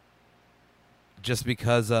 Just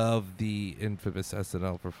because of the infamous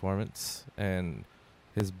SNL performance and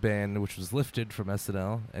his band, which was lifted from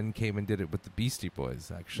SNL and came and did it with the Beastie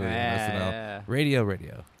Boys, actually. on SNL. Yeah.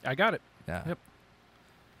 Radio. I got it. Yeah. Yep.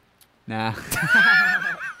 Nah.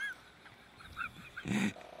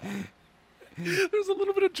 There's a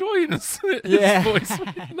little bit of joy in his Yeah. voice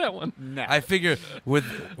in that one. No. I figure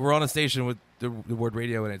we're on a station with the word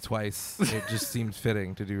radio in it twice. It just seems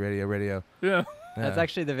fitting to do radio. Yeah. That's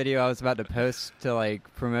actually the video I was about to post to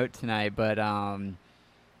like promote tonight, but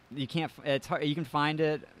you can't. It's hard. You can find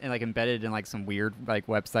it and like embedded in like some weird like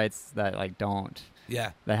websites that like don't.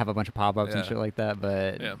 Yeah. That have a bunch of pop-ups and Yeah. shit like that,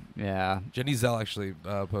 but yeah. Jenny Zell actually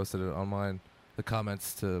posted it online, the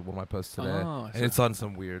comments to one of my posts today, Oh, I and it's on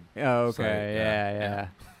some weird. Oh, okay. site. Yeah.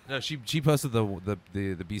 No, she posted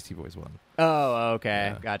the Beastie Boys one. Oh,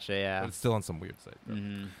 okay. Yeah. Gotcha. Yeah. But it's still on some weird site. though.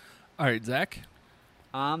 Mm-hmm. All right, Zach.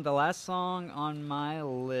 The last song on my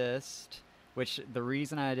list, which the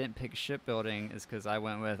reason I didn't pick Shipbuilding is because I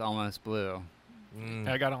went with Almost Blue. Mm.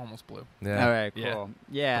 I got Almost Blue. Yeah. All right, Yeah. cool.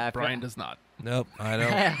 Yeah, But Brian does not. Nope. I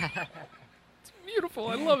don't. It's beautiful.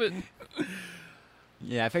 I love it.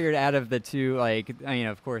 Yeah, I figured out of the two, like,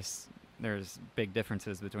 of course, there's big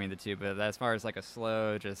differences between the two, but as far as like a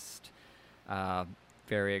slow, just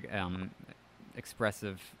very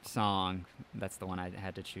expressive song, that's the one I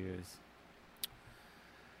had to choose.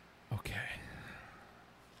 Okay.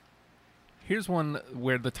 Here's one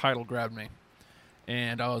where the title grabbed me,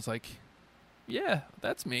 and I was like, "Yeah,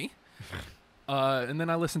 that's me." And then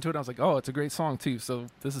I listened to it. And I was like, "Oh, it's a great song too. So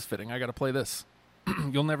this is fitting. I got to play this."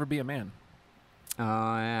 You'll Never Be a Man. Oh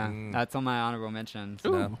yeah, Mm. that's on my honorable mentions.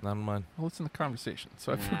 Ooh. No, not on mine. Well, it's in the conversation,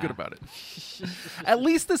 so I feel Yeah. good about it. At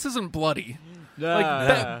least this isn't bloody. Like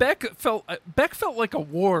Yeah. Beck felt like a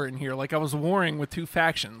war in here. Like I was warring with two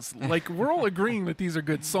factions. Like we're all agreeing that these are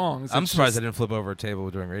good songs. I'm It's surprised just- I didn't flip over a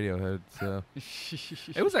table during Radiohead. So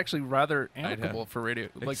It was actually rather know. amicable for radio.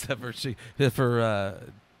 Like except for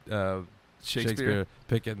Shakespeare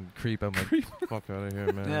picking Creep. I'm like, fuck out of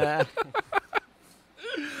here, man. Yeah.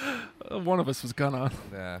 one of us was gonna.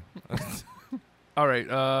 Yeah. All right,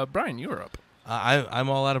 Brian, you're up. I'm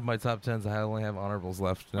all out of my top tens. I only have honorables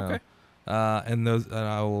left now. Okay. And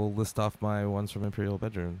I will list off my ones from Imperial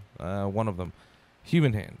Bedroom. One of them,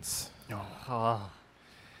 Human Hands. Oh,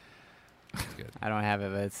 That's good. I don't have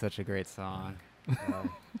it, but it's such a great song.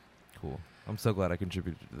 Cool. I'm so glad I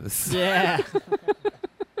contributed to this. Yeah.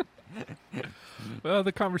 Well,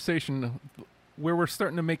 the conversation where we're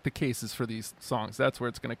starting to make the cases for these songs. That's where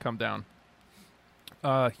it's going to come down.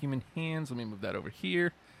 Human Hands. Let me move that over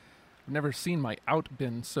here. I've never seen my out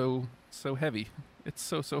bin so heavy. It's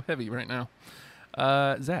so heavy right now.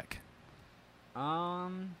 Zach.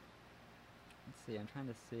 Let's see. I'm trying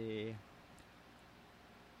to see.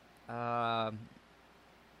 I'm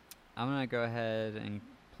gonna go ahead and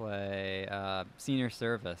play Senior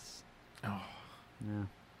Service. Oh. Yeah.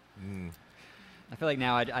 Mm. I feel like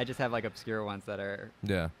now I just have like obscure ones that are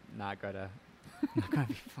not gonna be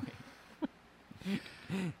played.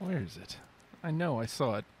 Where is it? I know I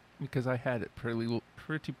saw it because I had it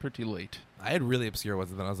pretty late. I had really obscure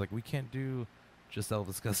ones, and then I was like, we can't do just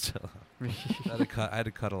Elvis Costello. I had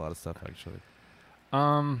to cut a lot of stuff, actually.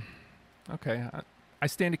 Okay. I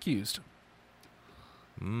stand accused.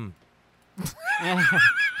 It's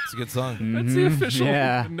a good song. That's the official.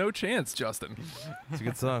 Yeah. No chance, Justin. It's a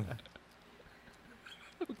good song.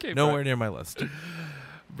 Okay. Nowhere near my list.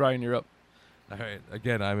 Brian, you're up. All right.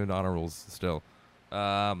 Again, I'm in honor rules still.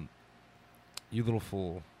 You Little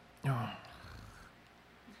Fool. Oh.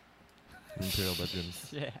 Imperial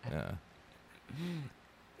Legends. Yeah.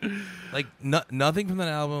 Like nothing from that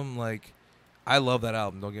album. Like, I love that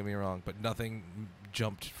album. Don't get me wrong, but nothing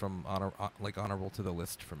jumped from honorable to the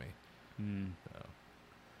list for me. So.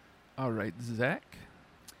 All right, Zach.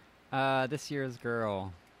 This Year's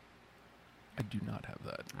Girl. I do not have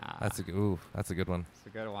that. That's a good one. It's a good one.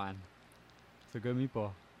 It's a good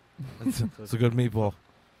meatball. It's a good meatball.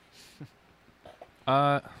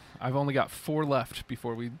 I've only got 4 left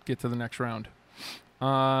before we get to the next round. 2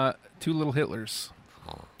 Little Hitlers.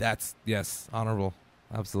 That's honorable.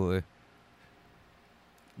 Absolutely.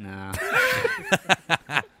 No.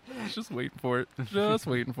 Just waiting for it. Just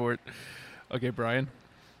waiting for it. Okay, Brian.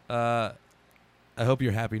 I Hope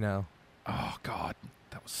You're Happy Now. Oh God,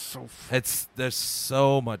 that was so. There's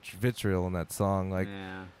so much vitriol in that song. Like,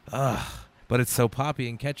 but it's so poppy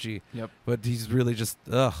and catchy. Yep. But he's really just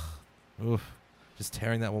just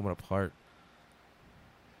tearing that woman apart.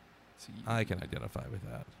 See, I can identify with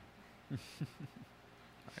that. Right,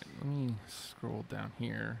 let me scroll down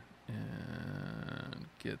here and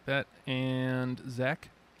get that. And Zach.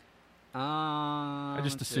 I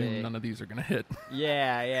just assume none of these are gonna hit.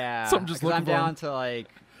 Yeah. So I'm just looking I'm for down to like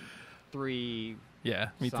 3 Yeah,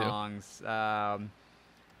 me songs. I'm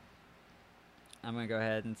gonna go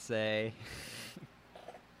ahead and say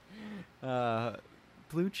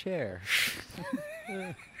Blue Chair.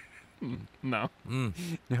 too. No.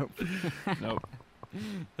 Nope. Nope.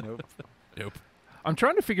 Nope. I'm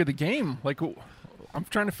trying to figure the game. Like, I'm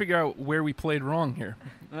trying to figure out where we played wrong here.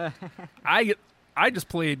 I just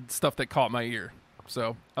played stuff that caught my ear.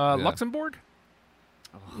 So, Luxembourg?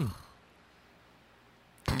 Oh.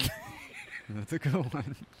 That's a good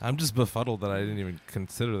one. I'm just befuddled that I didn't even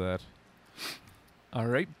consider that. All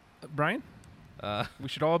right. Brian? We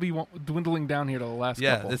should all be dwindling down here to the last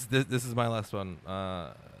couple. This is my last one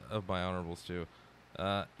of my honorables, too.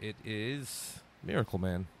 It is Miracle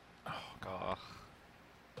Man. Oh, God.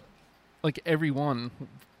 Like, every one.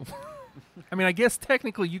 I mean, I guess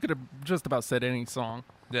technically you could have just about said any song.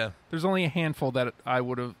 Yeah. There's only a handful that I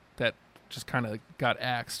would have that just kind of got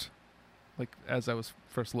axed, like as I was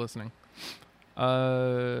first listening.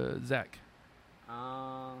 Zach.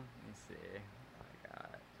 Let me see. I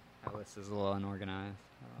got my list is a little unorganized.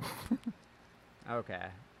 Okay.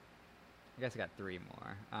 I guess I got 3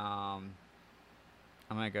 more. I'm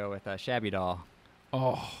gonna go with Shabby Doll.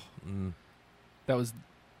 Oh, that was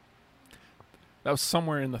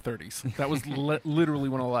somewhere in the 30s. That was literally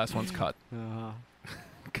one of the last ones cut.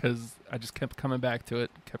 Because I just kept coming back to it.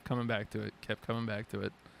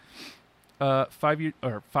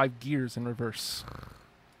 5 Gears in Reverse.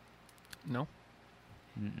 No.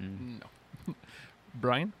 No.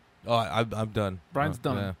 Brian. Oh, I'm done. Brian's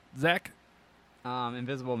done. Yeah. Zach.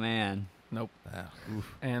 Invisible Man. Nope.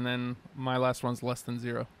 Oof. And then my last one's Less Than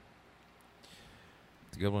Zero.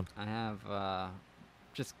 It's a good one. I have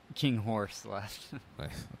just King Horse left.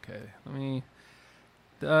 Nice. Okay. Let me.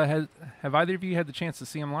 Have either of you had the chance to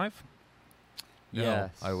see him live? No,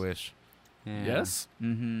 Yes. I wish. Yeah. Yes.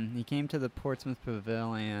 He came to the Portsmouth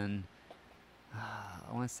Pavilion.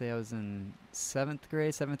 I want to say I was in 7th or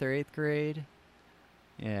 8th grade.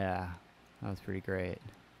 Yeah, that was pretty great.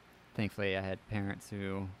 Thankfully, I had parents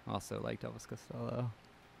who also liked Elvis Costello.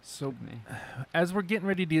 So, Me. as we're getting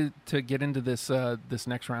ready to get into this this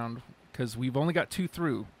next round, because we've only got 2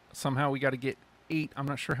 through, somehow we got to get 8. I'm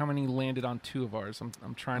not sure how many landed on 2 of ours.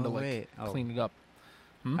 I'm trying to clean it up.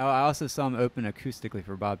 Oh, I also saw him open acoustically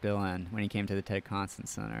for Bob Dylan when he came to the Ted Constant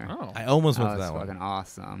Center. Oh, I almost went to That that was one. fucking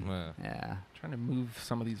awesome. Yeah. Yeah. trying to move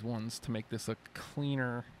some of these ones to make this a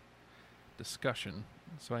cleaner discussion,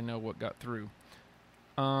 so I know what got through.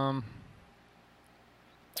 All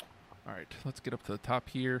right, let's get up to the top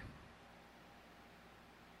here.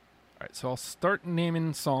 All right, so I'll start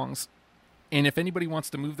naming songs, and if anybody wants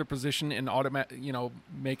to move their position and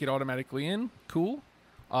make it automatically in, cool.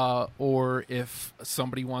 Or if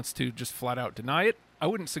somebody wants to just flat out deny it, I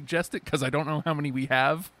wouldn't suggest it because I don't know how many we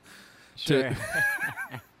have. Sure.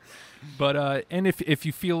 But and if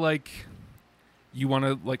you feel like you want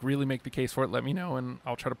to like really make the case for it, let me know, and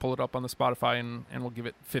I'll try to pull it up on the Spotify, and we'll give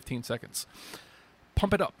it 15 seconds.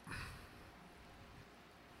 Pump It Up. I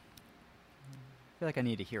feel like I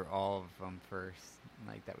need to hear all of them first,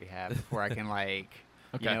 like that we have, before I can like,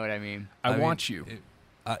 Okay. you know what I mean? I want you.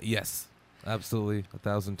 Yes, absolutely,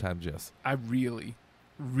 1,000 times yes. I really,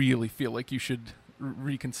 really feel like you should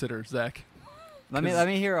reconsider, Zach. Let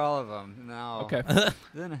me hear all of them. No. Okay.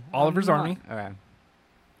 Then Oliver's I'm not- Army. All right.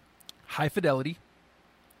 High Fidelity.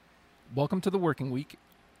 Welcome to the Working Week.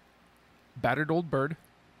 Battered Old Bird.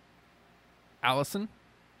 Allison.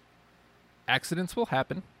 Accidents Will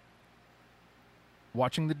Happen.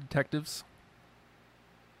 Watching the Detectives.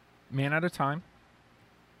 Man Out of Time.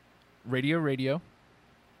 Radio Radio.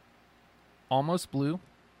 Almost Blue.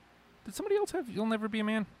 Did somebody else have You'll Never Be a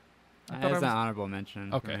Man? I thought I That's was- an honorable mention.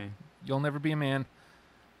 for Okay. me. You'll Never Be a Man.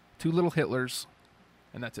 Two Little Hitlers.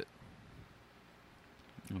 And that's it.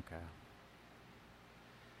 Okay.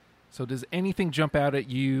 So does anything jump out at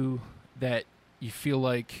you that you feel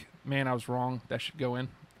like, man, I was wrong, that should go in?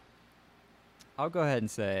 I'll go ahead and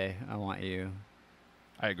say I Want You.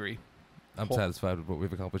 I agree. I'm satisfied with what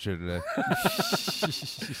we've accomplished here today.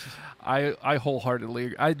 I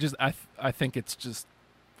wholeheartedly agree. I think it's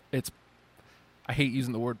I hate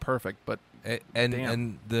using the word perfect, but And Damn.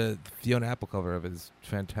 and the Fiona Apple cover of it is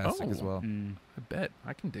fantastic as Oh. well. Mm. I bet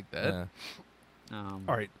I can dig that. Yeah.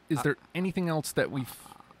 All right. Is there anything else that we've...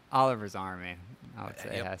 Oliver's Army, I would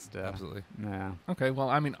say Yep, has to. absolutely. Yeah. Okay, well,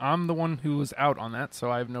 I mean, I'm the one who was out on that,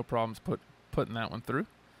 so I have no problems putting that one through.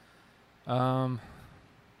 How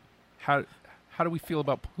do we feel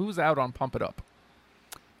about... Who's out on Pump It Up?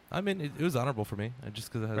 I mean, it was honorable for me,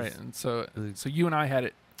 just because it has. Right, and so really- you and I had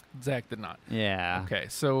it. Zach did not. Yeah. Okay,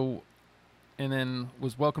 so... And then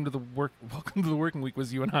was Welcome to the Working Week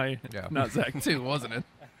was you and I, Yeah. not Zach too, wasn't it?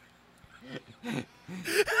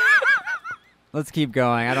 Let's keep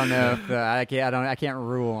going. I don't know if I can't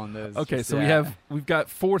rule on those. Okay, just so yet. we've got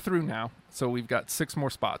 4 through now. So we've got 6 more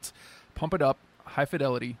spots. Pump It Up, High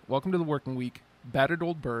Fidelity, Welcome to the Working Week, Battered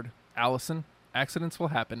Old Bird, Allison, Accidents Will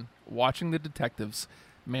Happen, Watching the Detectives,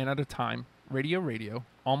 Man Out of Time, Radio Radio,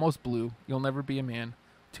 Almost Blue, You'll Never Be a Man,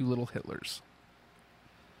 Two Little Hitlers.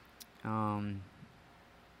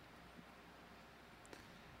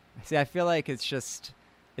 See, I feel like it's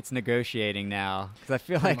negotiating now because I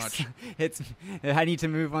feel Pretty like much. I need to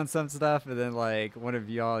move on some stuff, and then like one of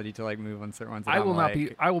y'all need to like move on certain ones. that I I'm will not like-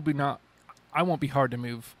 be. I won't be hard to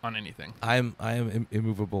move on anything. I am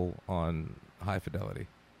immovable on High Fidelity.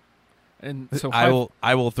 And so I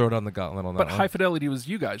will throw it on the gauntlet on that But one. High Fidelity was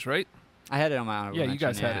you guys, right? I had it on my honorable Yeah, you mention,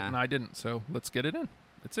 guys had it, yeah. and I didn't. So let's get it in.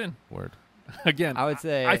 It's in. Word. Again, I would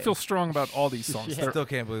say I feel strong about all these songs. Yeah. They're- Still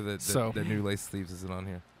can't believe that So- the new lace sleeves isn't on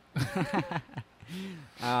here.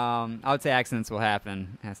 I would say Accidents Will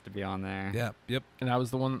Happen has to be on there. Yeah. Yep. And I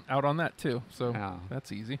was the one out on that too. So Oh.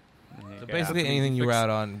 that's easy. There you So go. basically, anything you were out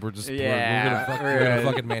on, we're just Yeah, we're gonna right.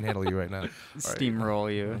 fucking manhandle you right now.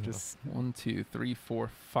 Steamroll you. Just 1, 2, 3, 4,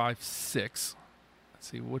 5, 6. Let's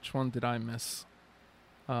see, which one did I miss?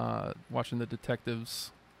 Watching the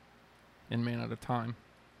Detectives and Man Out of Time.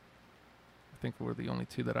 I think were the only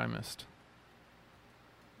 2 that I missed.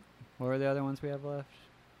 what were the other ones we have left?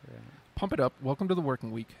 Right. Pump It Up, Welcome to the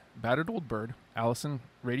Working Week, Battered Old Bird, Allison,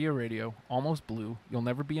 Radio Radio, Almost Blue, You'll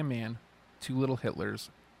Never Be a Man, Two Little Hitlers,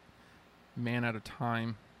 Man Out of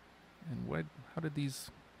Time, and how did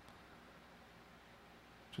these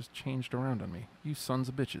just changed around on me? You sons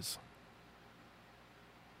of bitches.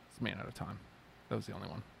 It's Man Out of Time. That was the only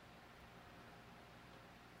one.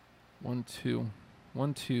 1,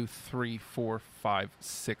 2, 3, 4, 5,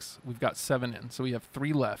 6. We've got 7 in, so we have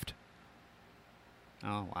 3 left.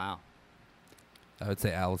 Oh wow. I would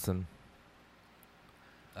say Allison.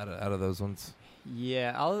 Out of those ones.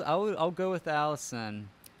 Yeah, I'll go with Allison,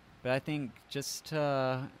 but I think just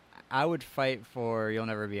I would fight for You'll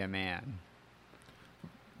Never Be a Man,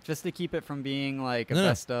 just to keep it from being like a No,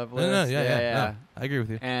 best of list. No, yeah. I agree with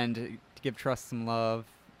you. And to give Trust some love,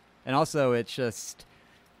 and also it's just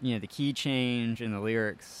the key change in the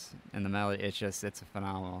lyrics and the melody. It's a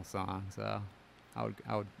phenomenal song. So I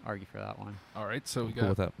would argue for that one. All right, so we Cool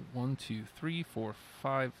with got that. 1, 2, 3, 4,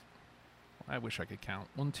 5, I wish I could count.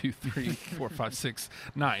 1, 2, 3, 4, 5, 6,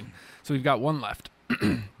 9. So we've got one left.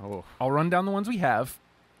 Oh. I'll run down the ones we have,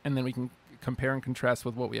 and then we can compare and contrast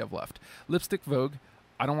with what we have left. Lipstick Vogue,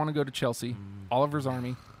 I Don't Want to Go to Chelsea, Oliver's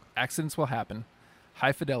Army, Accidents Will Happen,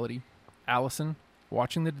 High Fidelity, Allison,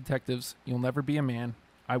 Watching the Detectives, You'll Never Be a Man,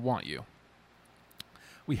 I Want You.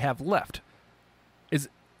 We have left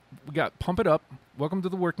we got Pump It Up, Welcome to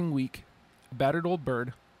the Working Week, Battered Old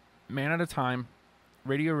Bird, Man at a Time,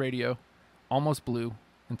 Radio, Almost Blue,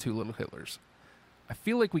 and Two Little Hitlers. I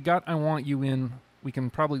feel like we got I Want You in. We can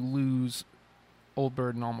probably lose Old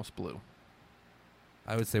Bird and Almost Blue.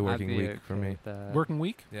 I would say Working Week for me. Working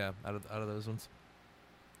Week? Yeah, out of those ones.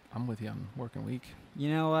 I'm with you on Working Week. You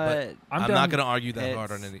know what? I'm not going to argue that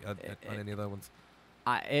hard on any other ones.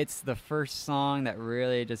 It's the first song that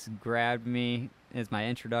really just grabbed me as my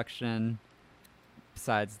introduction,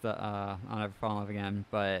 besides the I'll Never Fall in Love Again.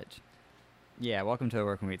 But yeah, Welcome to the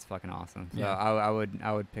Working Week's fucking awesome. So Yeah. I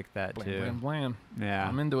would pick that Blam, too. blam, blam. Yeah.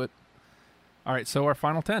 I'm into it. All right, so our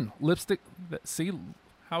final 10. Lipstick. See,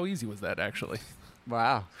 how easy was that, actually?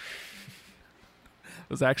 Wow. It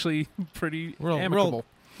was actually pretty We're all- amicable.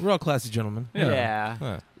 We're all classy gentlemen. Yeah.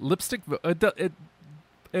 Huh. Lipstick.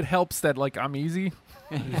 It helps that, like, I'm easy.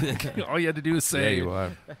 All you had to do is say, Yeah, you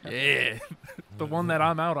are. yeah, the one that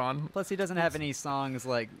I'm out on. Plus, he doesn't have any songs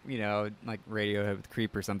like, like Radiohead with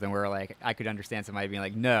Creep or something where, like, I could understand somebody being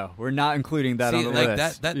like, no, we're not including that on the like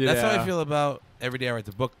list. that's how I feel about Every Day I Write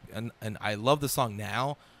the Book, and I love the song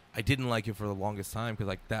now. I didn't like it for the longest time because,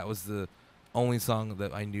 like, that was the only song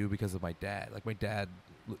that I knew because of my dad. Like, my dad,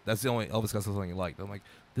 that's the only Elvis Costello song he liked. I'm like,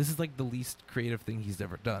 this is like the least creative thing he's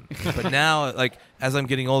ever done. But now, like, as I'm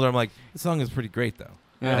getting older, I'm like, this song is pretty great though.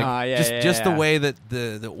 Just the way that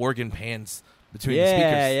the organ pans between the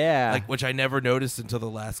speakers, like, which I never noticed until the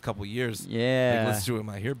last couple years. Yeah. Like, listen to it in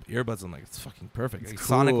my earbuds. I'm like, it's fucking perfect. It's Like,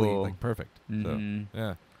 cool. sonically, like, perfect. Mhm. So,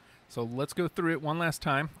 yeah. So let's go through it one last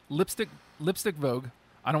time. Lipstick Vogue,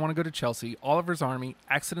 I Don't Want to Go to Chelsea, Oliver's Army,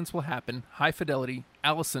 Accidents Will Happen, High Fidelity,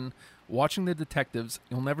 Allison, Watching the Detectives,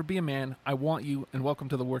 You'll Never Be a Man, I Want You, and Welcome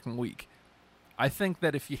to the Working Week. I think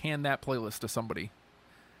that if you hand that playlist to somebody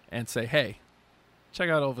and say, hey, check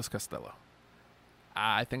out Elvis Costello,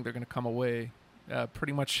 I think they're going to come away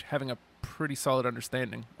pretty much having a pretty solid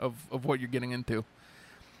understanding of what you're getting into.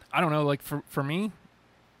 I don't know, like, for me,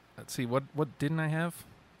 let's see, what didn't I have?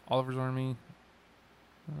 Oliver's Army.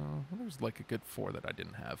 There's like a good 4 that I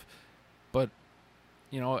didn't have. But,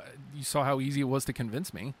 you saw how easy it was to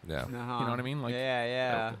convince me. Yeah. You know what I mean? Like,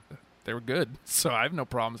 yeah. they were good, so I have no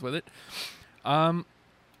problems with it. All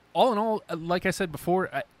in all, like I said before,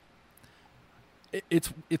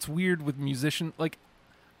 it's weird with musician. Like,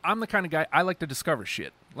 I'm the kind of guy, I like to discover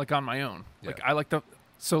shit, like, on my own. Yeah. Like, I like to,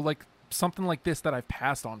 so, like, something like this that I've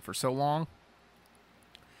passed on for so long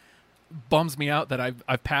bums me out that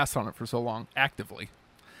I've passed on it for so long actively.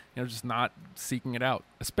 Just not seeking it out,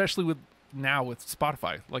 especially with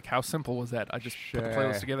Spotify. Like, how simple was that? I just put the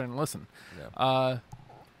playlist together and listen. Yeah.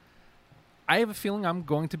 I have a feeling I'm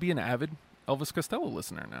going to be an avid Elvis Costello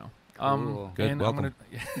listener now. Cool. Good, and welcome.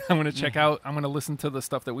 I'm gonna check out. I'm gonna listen to the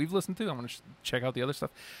stuff that we've listened to. I'm gonna check out the other stuff.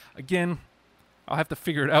 Again, I'll have to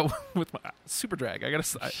figure it out with my Super Drag.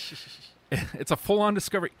 It's a full-on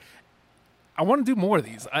discovery. I want to do more of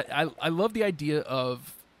these. I love the idea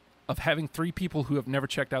of having 3 people who have never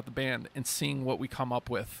checked out the band and seeing what we come up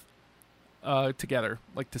with together.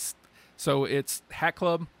 Like this, so it's Hat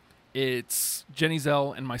Club, it's Jenny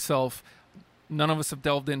Zell and myself. None of us have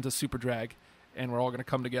delved into Super Drag, and we're all going to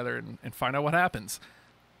come together and find out what happens.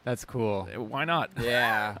 That's cool. Why not?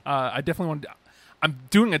 Yeah. I definitely want to. I'm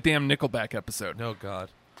doing a damn Nickelback episode. No, God.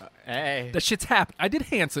 Hey. That shit's happened. I did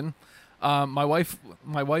Hanson. My wife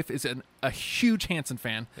is a huge Hanson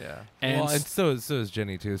fan. Yeah. And And so is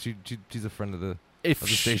Jenny too. She's a friend of the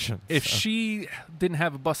station. If she didn't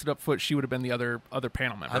have a busted up foot, she would have been the other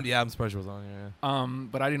panel member. I'm surprised she was on here. Yeah.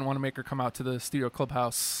 But I didn't want to make her come out to the studio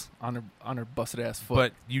clubhouse on her busted ass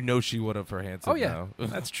foot. But she would have for Hanson. Oh yeah,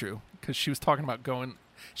 that's true. Because she was talking about going.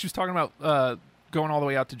 She was talking about going all the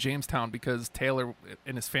way out to Jamestown because Taylor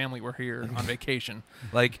and his family were here on vacation.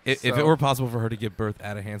 Like, if it were possible for her to give birth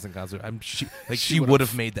at a Hanson concert, she would've. would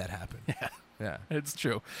have made that happen. Yeah. It's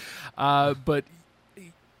true. But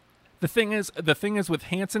the thing is with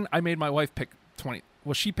Hanson, I made my wife pick 20.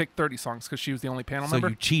 Well, she picked 30 songs because she was the only panel So member.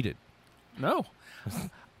 you cheated. No,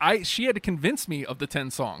 she had to convince me of the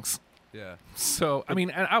 10 songs. Yeah. So, I mean,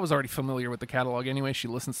 and I was already familiar with the catalog anyway. She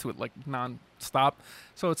listens to it like non-stop.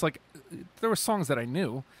 So it's like there were songs that I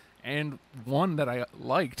knew and one that I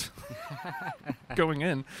liked going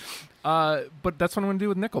in. But that's what I'm going to do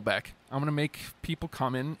with Nickelback. I'm going to make people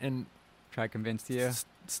come in and Try to convince you.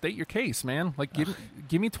 State your case, man. Like,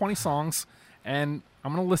 give me 20 songs, and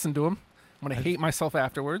I'm gonna listen to them. I'm gonna hate myself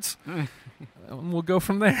afterwards. And we'll go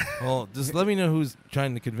from there. Well, just let me know who's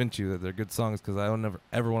trying to convince you that they're good songs, because I don't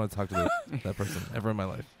ever want to talk to that person ever in my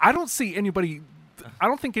life. I don't see anybody. I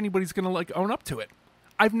don't think anybody's gonna like own up to it.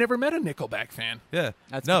 I've never met a Nickelback fan. Yeah,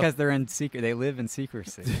 That's because they're in secret. They live in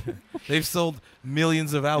secrecy. They've sold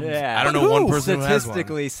millions of albums. Yeah. I don't But know one who? person who has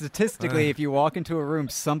one. Statistically, if you walk into a room,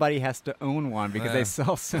 somebody has to own one because they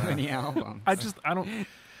sell so many albums.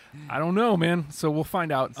 I don't know, man. So we'll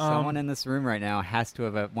find out. Someone in this room right now has to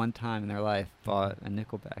have at one time in their life bought a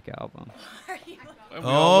Nickelback album.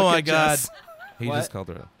 Oh my God! He What? just called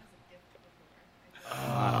her.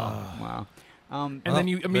 Wow. And then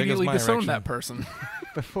you there goes immediately my disown erection. that person.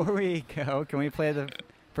 Before we go, can we play the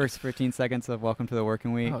first 15 seconds of Welcome to the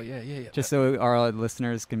Working Week? Oh yeah. Just so our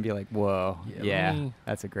listeners can be like, whoa, Yeah, yeah, let me-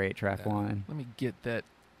 that's a great track one. Let me get that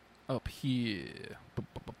up here.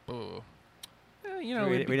 You know,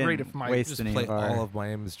 We it'd be didn't great if my waste Just any play of our... all of my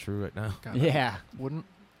aim is true right now. God, Yeah. wouldn't.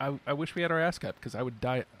 I wish we had our ASCAP because I would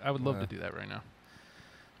die. I would love to do that right now.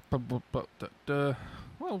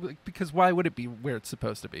 Well, because why would it be where it's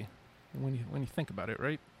supposed to be? When you think about it,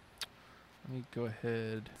 right? Let me go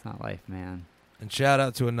ahead. It's not life, man. And shout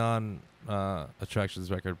out to a non-attractions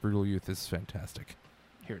record. Brutal Youth is fantastic.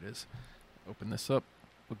 Here it is. Open this up.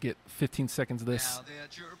 We'll get 15 seconds of this.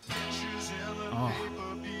 Oh.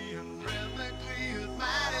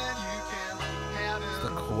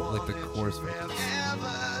 It's the chorus vocals.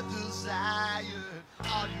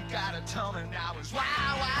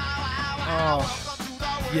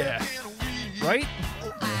 Oh. Yeah. Right?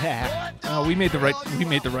 Yeah. Oh, we made the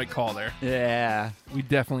right call there. Yeah. We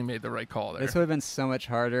definitely made the right call there. This would have been so much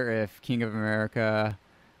harder if King of America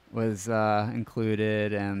was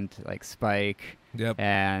included and like Spike. Yep.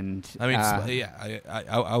 And I mean,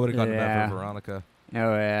 I would have gotten that yeah. for Veronica.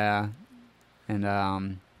 Oh yeah.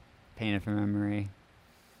 And Painted from Memory.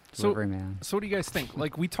 So- Delivery Man. So what do you guys think?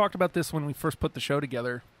 Like, we talked about this when we first put the show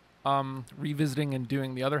together, revisiting and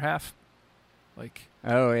doing the other half. Like,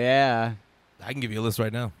 Oh yeah. I can give you a list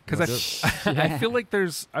right now. because I feel like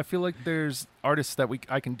there's artists that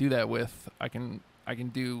I can do that with. I can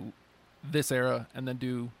do this era and then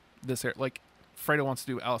do this era. Like, Fredo wants to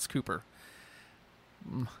do Alice Cooper.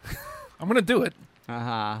 I'm gonna do it.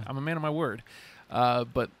 Uh-huh. I'm a man of my word.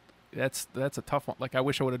 But that's a tough one. Like, I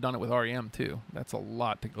wish I would have done it with REM too. That's a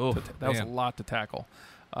lot that was a lot to tackle.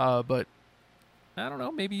 But I don't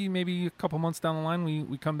know. Maybe a couple months down the line,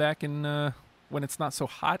 we come back and when it's not so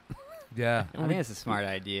hot. Yeah. I think it's a smart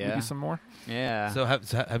idea. Maybe some more. Yeah. So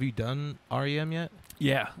have you done REM yet?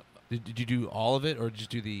 Yeah, Did you do all of it, or did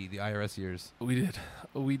you do the IRS years? we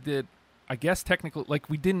did. I guess technically, like,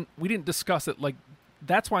 we didn't discuss it. Like,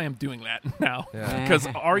 that's why I'm doing that now. Yeah. Because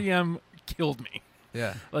REM killed me.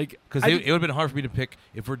 Yeah. Like, Because I it did- would have been hard for me to pick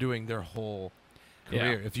if we're doing their whole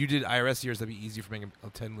career. Yeah. If you did IRS years, that'd be easy for making a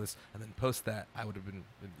 10 list, and then post that, I would have been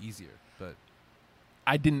easier. But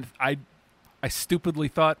I didn't. I stupidly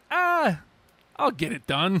thought, I'll get it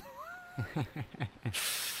done.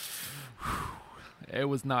 It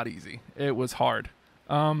was not easy. It was hard.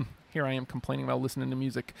 Here I am complaining about listening to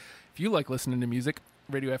music. If you like listening to music,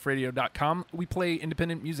 radiofradio.com. We play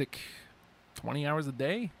independent music 20 hours a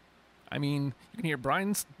day. I mean, you can hear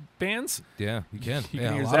Brian's bands. yeah, you can. You yeah,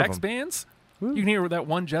 can hear a lot of Zach's them. bands. Woo. You can hear that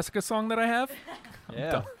one Jessica song that I have.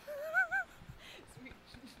 Yeah.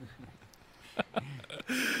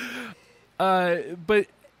 But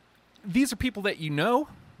these are people that you know,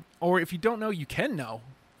 or if you don't know, you can know.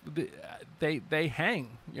 They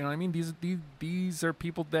hang. You know what I mean? These are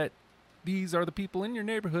people that these are the people in your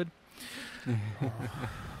neighborhood.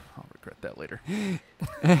 I'll regret that later.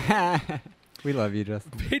 We love you,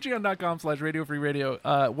 Justin. Patreon.com/RadioFreeRadio.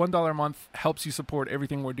 $1 a month helps you support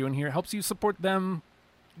everything we're doing here. Helps you support them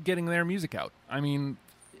getting their music out. I mean,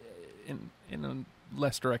 in a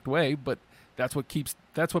less direct way, but that's what pays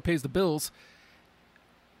the bills.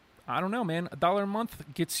 I don't know, man. $1 a month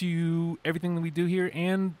gets you everything that we do here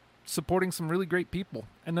and supporting some really great people.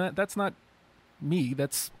 And that's not me.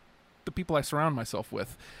 That's the people I surround myself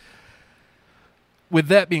with. With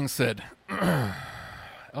that being said,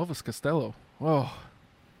 Elvis Costello. Oh,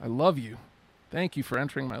 I love you. Thank you for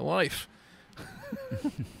entering my life.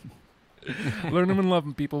 Learn them and love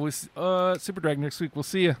them, people. Super Drag next week. We'll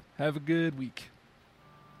see you. Have a good week.